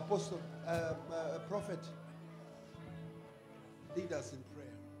 Apostle, prophet, lead us in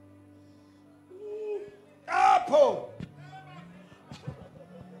prayer. Apo!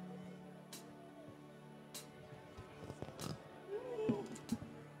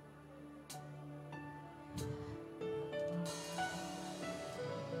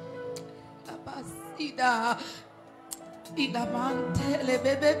 Abasida ilamantele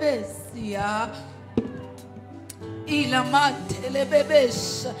bebebesia ilamantele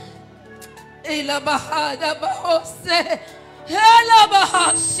bebesha ilabahada bahose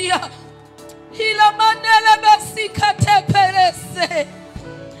elabahashia ilamanele besikate perese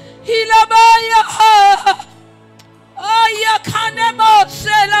ilabaya ayakane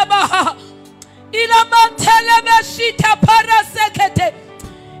moshe labaha ilamantele beshita parasekete.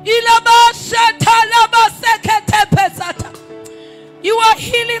 You are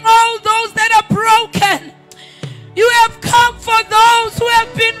healing all those that are broken. You have come for those who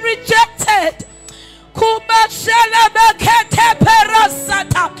have been rejected.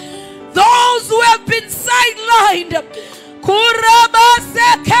 Those who have been sidelined.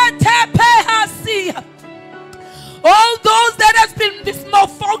 All those that have been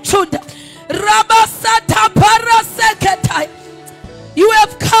misfortuned. You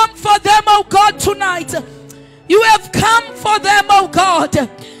have come for them, oh God, tonight. You have come for them, oh God.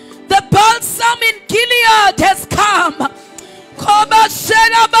 The balsam in Gilead has come.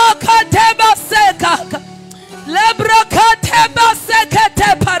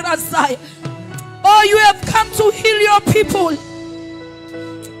 Oh, you have come to heal your people.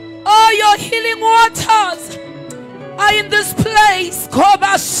 Oh, your healing waters are in this place.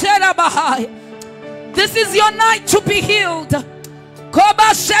 This is your night to be healed.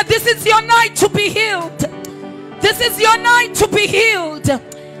 This is your night to be healed. This is your night to be healed.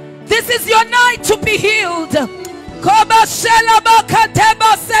 This is your night to be healed.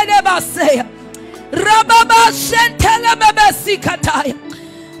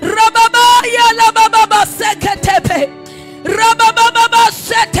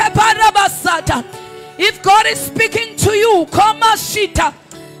 If God is speaking to you,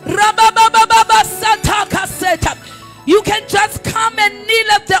 you can just come and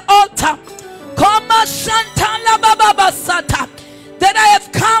kneel at the altar. That I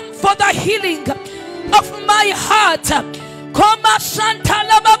have come for the healing of my heart.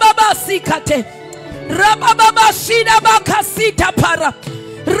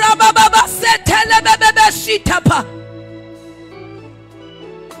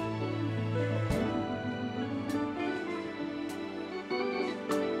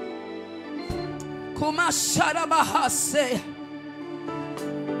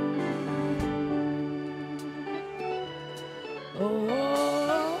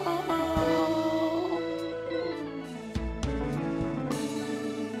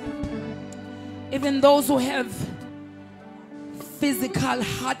 Even those who have physical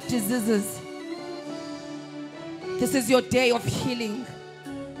heart diseases, this is your day of healing.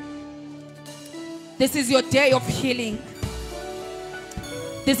 This is your day of healing.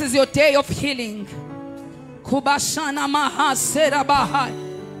 This is your day of healing. Kubashana maha serabahai.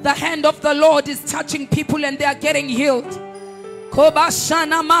 The hand of the Lord is touching people and they are getting healed.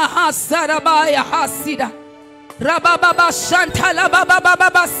 Kobashana mahasarabaya hasida. Rabababa shantala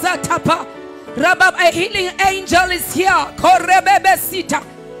bababa satapa. A healing angel is here. Korebebe sita.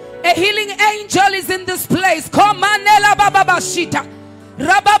 A healing angel is in this place. Komanela bababa shita.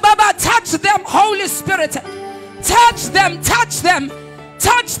 Rabababa, touch them, Holy Spirit. Touch them, touch them.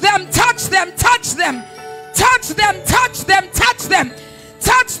 Touch them, touch them, touch them. Touch them, touch them, touch them.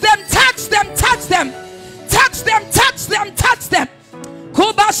 Touch them, touch them, touch them. Touch them, touch them, touch them.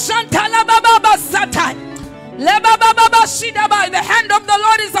 Kubashantala bababa satai. Lebababa shidabai. The hand of the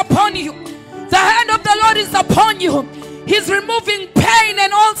Lord is upon you. The hand of the Lord is upon you. He's removing pain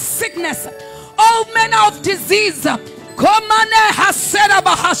and all sickness, all manner of disease. Komane hasera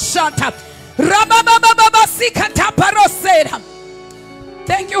bahashata. Rabababa sikata parosera.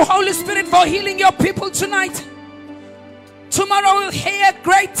 Thank you, Holy Spirit, for healing your people tonight. Tomorrow we'll hear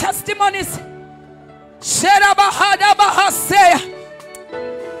great testimonies.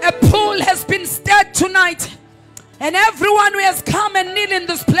 A pool has been stirred tonight, and everyone who has come and kneel in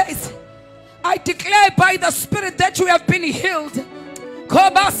this place, I declare by the Spirit that you have been healed.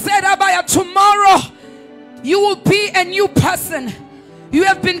 Tomorrow you will be a new person. You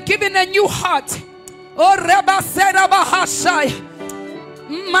have been given a new heart. Oh, Reba Serabahashai.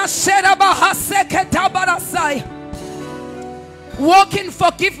 Walk in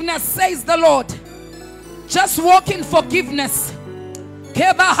forgiveness, says the Lord. Just walk in forgiveness.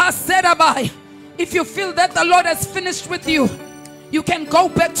 If you feel that the Lord has finished with you, you can go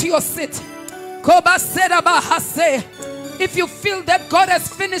back to your seat. If you feel that God has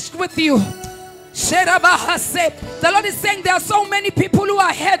finished with you, the Lord is saying there are so many people who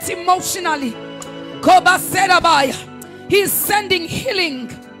are hurt emotionally. He is sending healing.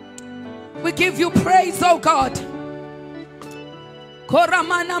 We give you praise, oh God.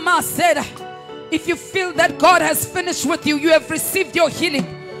 If you feel that God has finished with you, you have received your healing,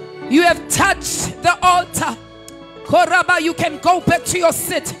 you have touched the altar, you can go back to your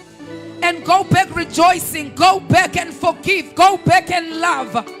seat and go back rejoicing, go back and forgive, go back and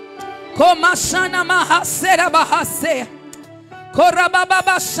love.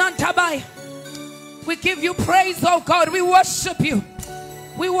 We give you praise, oh God. We worship you.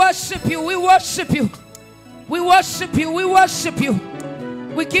 We worship you. We worship you. We worship you. We worship you.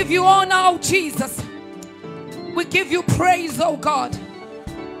 We give you honor, oh Jesus. We give you praise, oh God.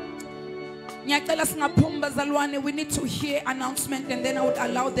 We need to hear announcement, and then I would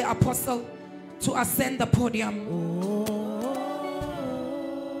allow the apostle to ascend the podium.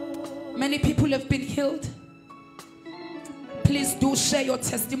 Many people have been healed. Please do share your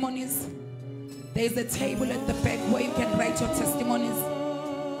testimonies. There is a table at the back where you can write your testimonies.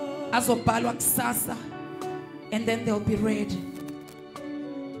 Azobhalwa kusasa, and then they'll be read.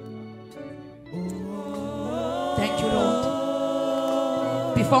 Thank you,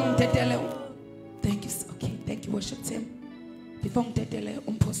 Lord. Before thank you. Okay, thank you, worship team. Before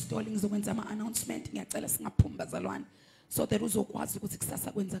umpostoling zokwenza ama announcement, ngiyacela singaphumba zalwane. So there uzokwazi ukuthi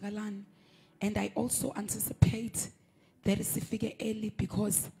kusasa kwenzakalani. And I also anticipate that isifike early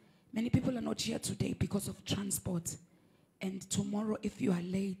because many people are not here today because of transport. And tomorrow, if you are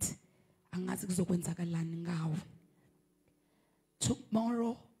late, angazi kuzokwenzakalani ngawo.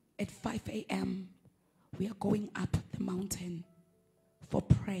 Tomorrow at 5 a.m., we are going up the mountain for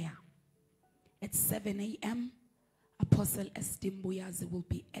prayer. At 7 a.m., Apostle Esteem Buyazi will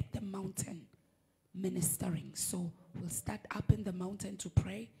be at the mountain ministering. So we'll start up in the mountain to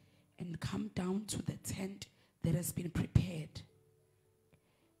pray and come down to the tent that has been prepared.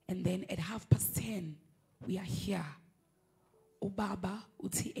 And then at 10:30, we are here. Ubaba,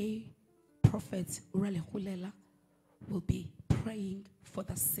 UTA, Prophet Ralekholela will be praying for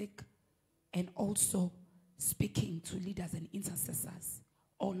the sick and also speaking to leaders and intercessors.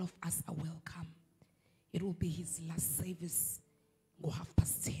 All of us are welcome. It will be his last service, go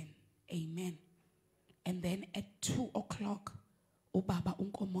 10:30. Amen. And then at 2 o'clock, Ubaba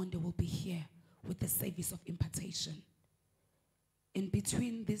Unkomonde will be here with the service of impartation. In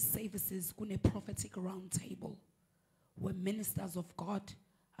between these services, kuna prophetic round table where ministers of God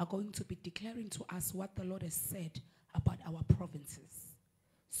are going to be declaring to us what the Lord has said about our provinces.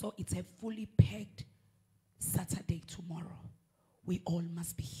 So it's a fully packed Saturday tomorrow. We all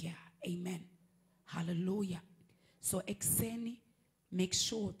must be here. Amen. Hallelujah. So Exeni, make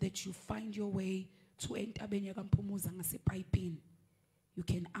sure that you find your way to Entabenya Kampumuza Ngasepipin. You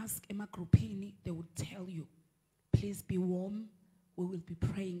can ask Emma Grupini, they will tell you. Please be warm. We will be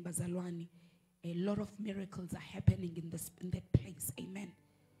praying, Bazalwani. A lot of miracles are happening in that place. Amen.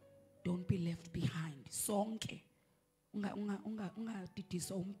 Don't be left behind. Sonke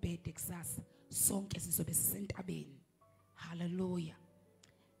ungadidiswa umbhede kusasa sonke sizobe sisentabeni. Hallelujah.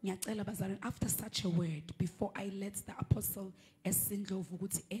 Ngiyacela bazalwane, after such a word, before I let the apostle Esindlovu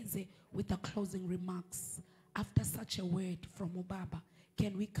ukuthi eze with the closing remarks, after such a word from Ubaba,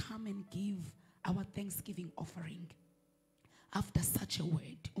 can we come and give our Thanksgiving offering? After such a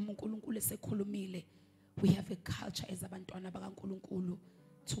word, uNkulunkulu esekhulumile, we have a culture as abantwana bakaNkulunkulu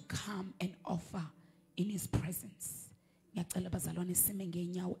to come and offer in his presence. Ngiyacela bazalwane sime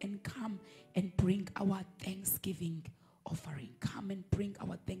ngenyawo and come and bring our Thanksgiving offering. Come and bring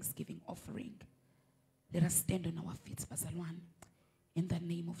our Thanksgiving offering. Let us stand on our feet, bazalwane, in the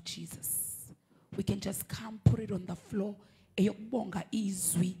name of Jesus. We can just come, put it on the floor. Eyokubonga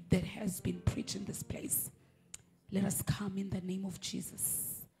izwi that has been preached in this place. Let us come in the name of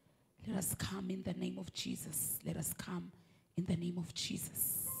Jesus. Let us come in the name of Jesus. Let us come in the name of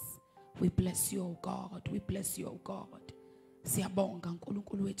Jesus. We bless you, O God. We bless you, O God. Siyabonga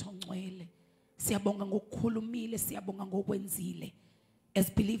uNkulunkulu wethu ongcwele. Siyabonga ngokukhulumile, siyabonga ngokwenzile. As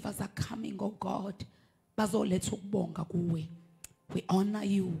believers are coming, O God, bazoletha ukubonga kuwe. We honor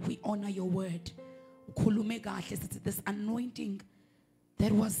you. We honor your word. Ukhulume kahle sithi this anointing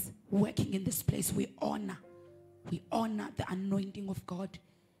that was working in this place, we honor the anointing of God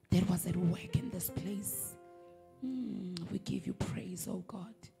that was at work in this place. We give you praise, oh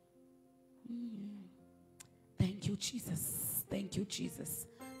God. Thank you, Jesus. Thank you, Jesus.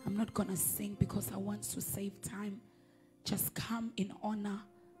 I'm not gonna sing because I want to save time. Just come in honor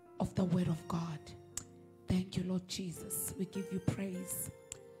of the word of God. Thank you, Lord Jesus. We give you praise.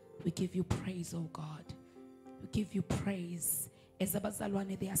 We give you praise, oh God. We give you praise. As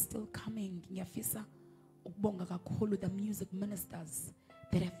abazalwane, they are still coming. Ngiyafisa ukubonga kakhulu the music ministers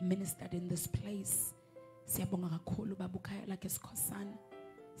that have ministered in this place. Siyabonga kakhulu babukhaya like esikhosana.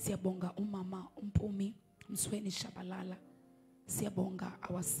 Siyabonga umama umpumi Msweni Shabalala. Siyabonga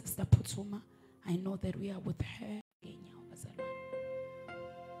our sister Putuma. I know that we are with her.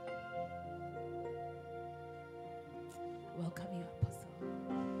 Welcome you, Apostle.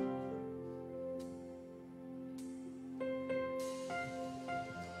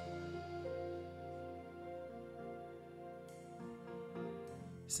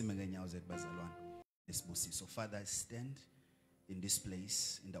 So Father, I stand in this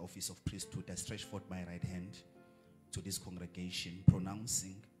place, in the office of priesthood. I stretch forth my right hand to this congregation,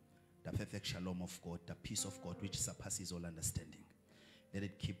 pronouncing the perfect shalom of God, the peace of God, which surpasses all understanding. Let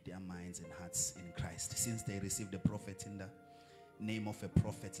it keep their minds and hearts in Christ. Since they received the prophet in the name of a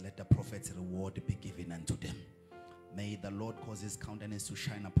prophet, let the prophet's reward be given unto them. May the Lord cause his countenance to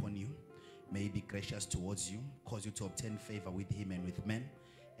shine upon you. May he be gracious towards you, cause you to obtain favor with him and with men,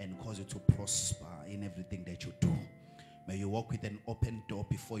 and cause you to prosper in everything that you do. May you walk with an open door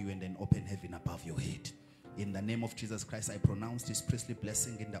before you and an open heaven above your head. In the name of Jesus Christ, I pronounce this priestly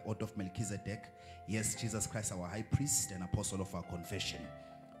blessing in the order of Melchizedek. Yes, Jesus Christ, our high priest and apostle of our confession.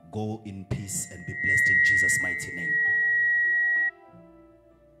 Go in peace and be blessed in Jesus' mighty name.